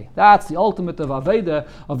like day. That's the ultimate of Aveda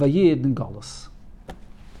of a Yid in Golus.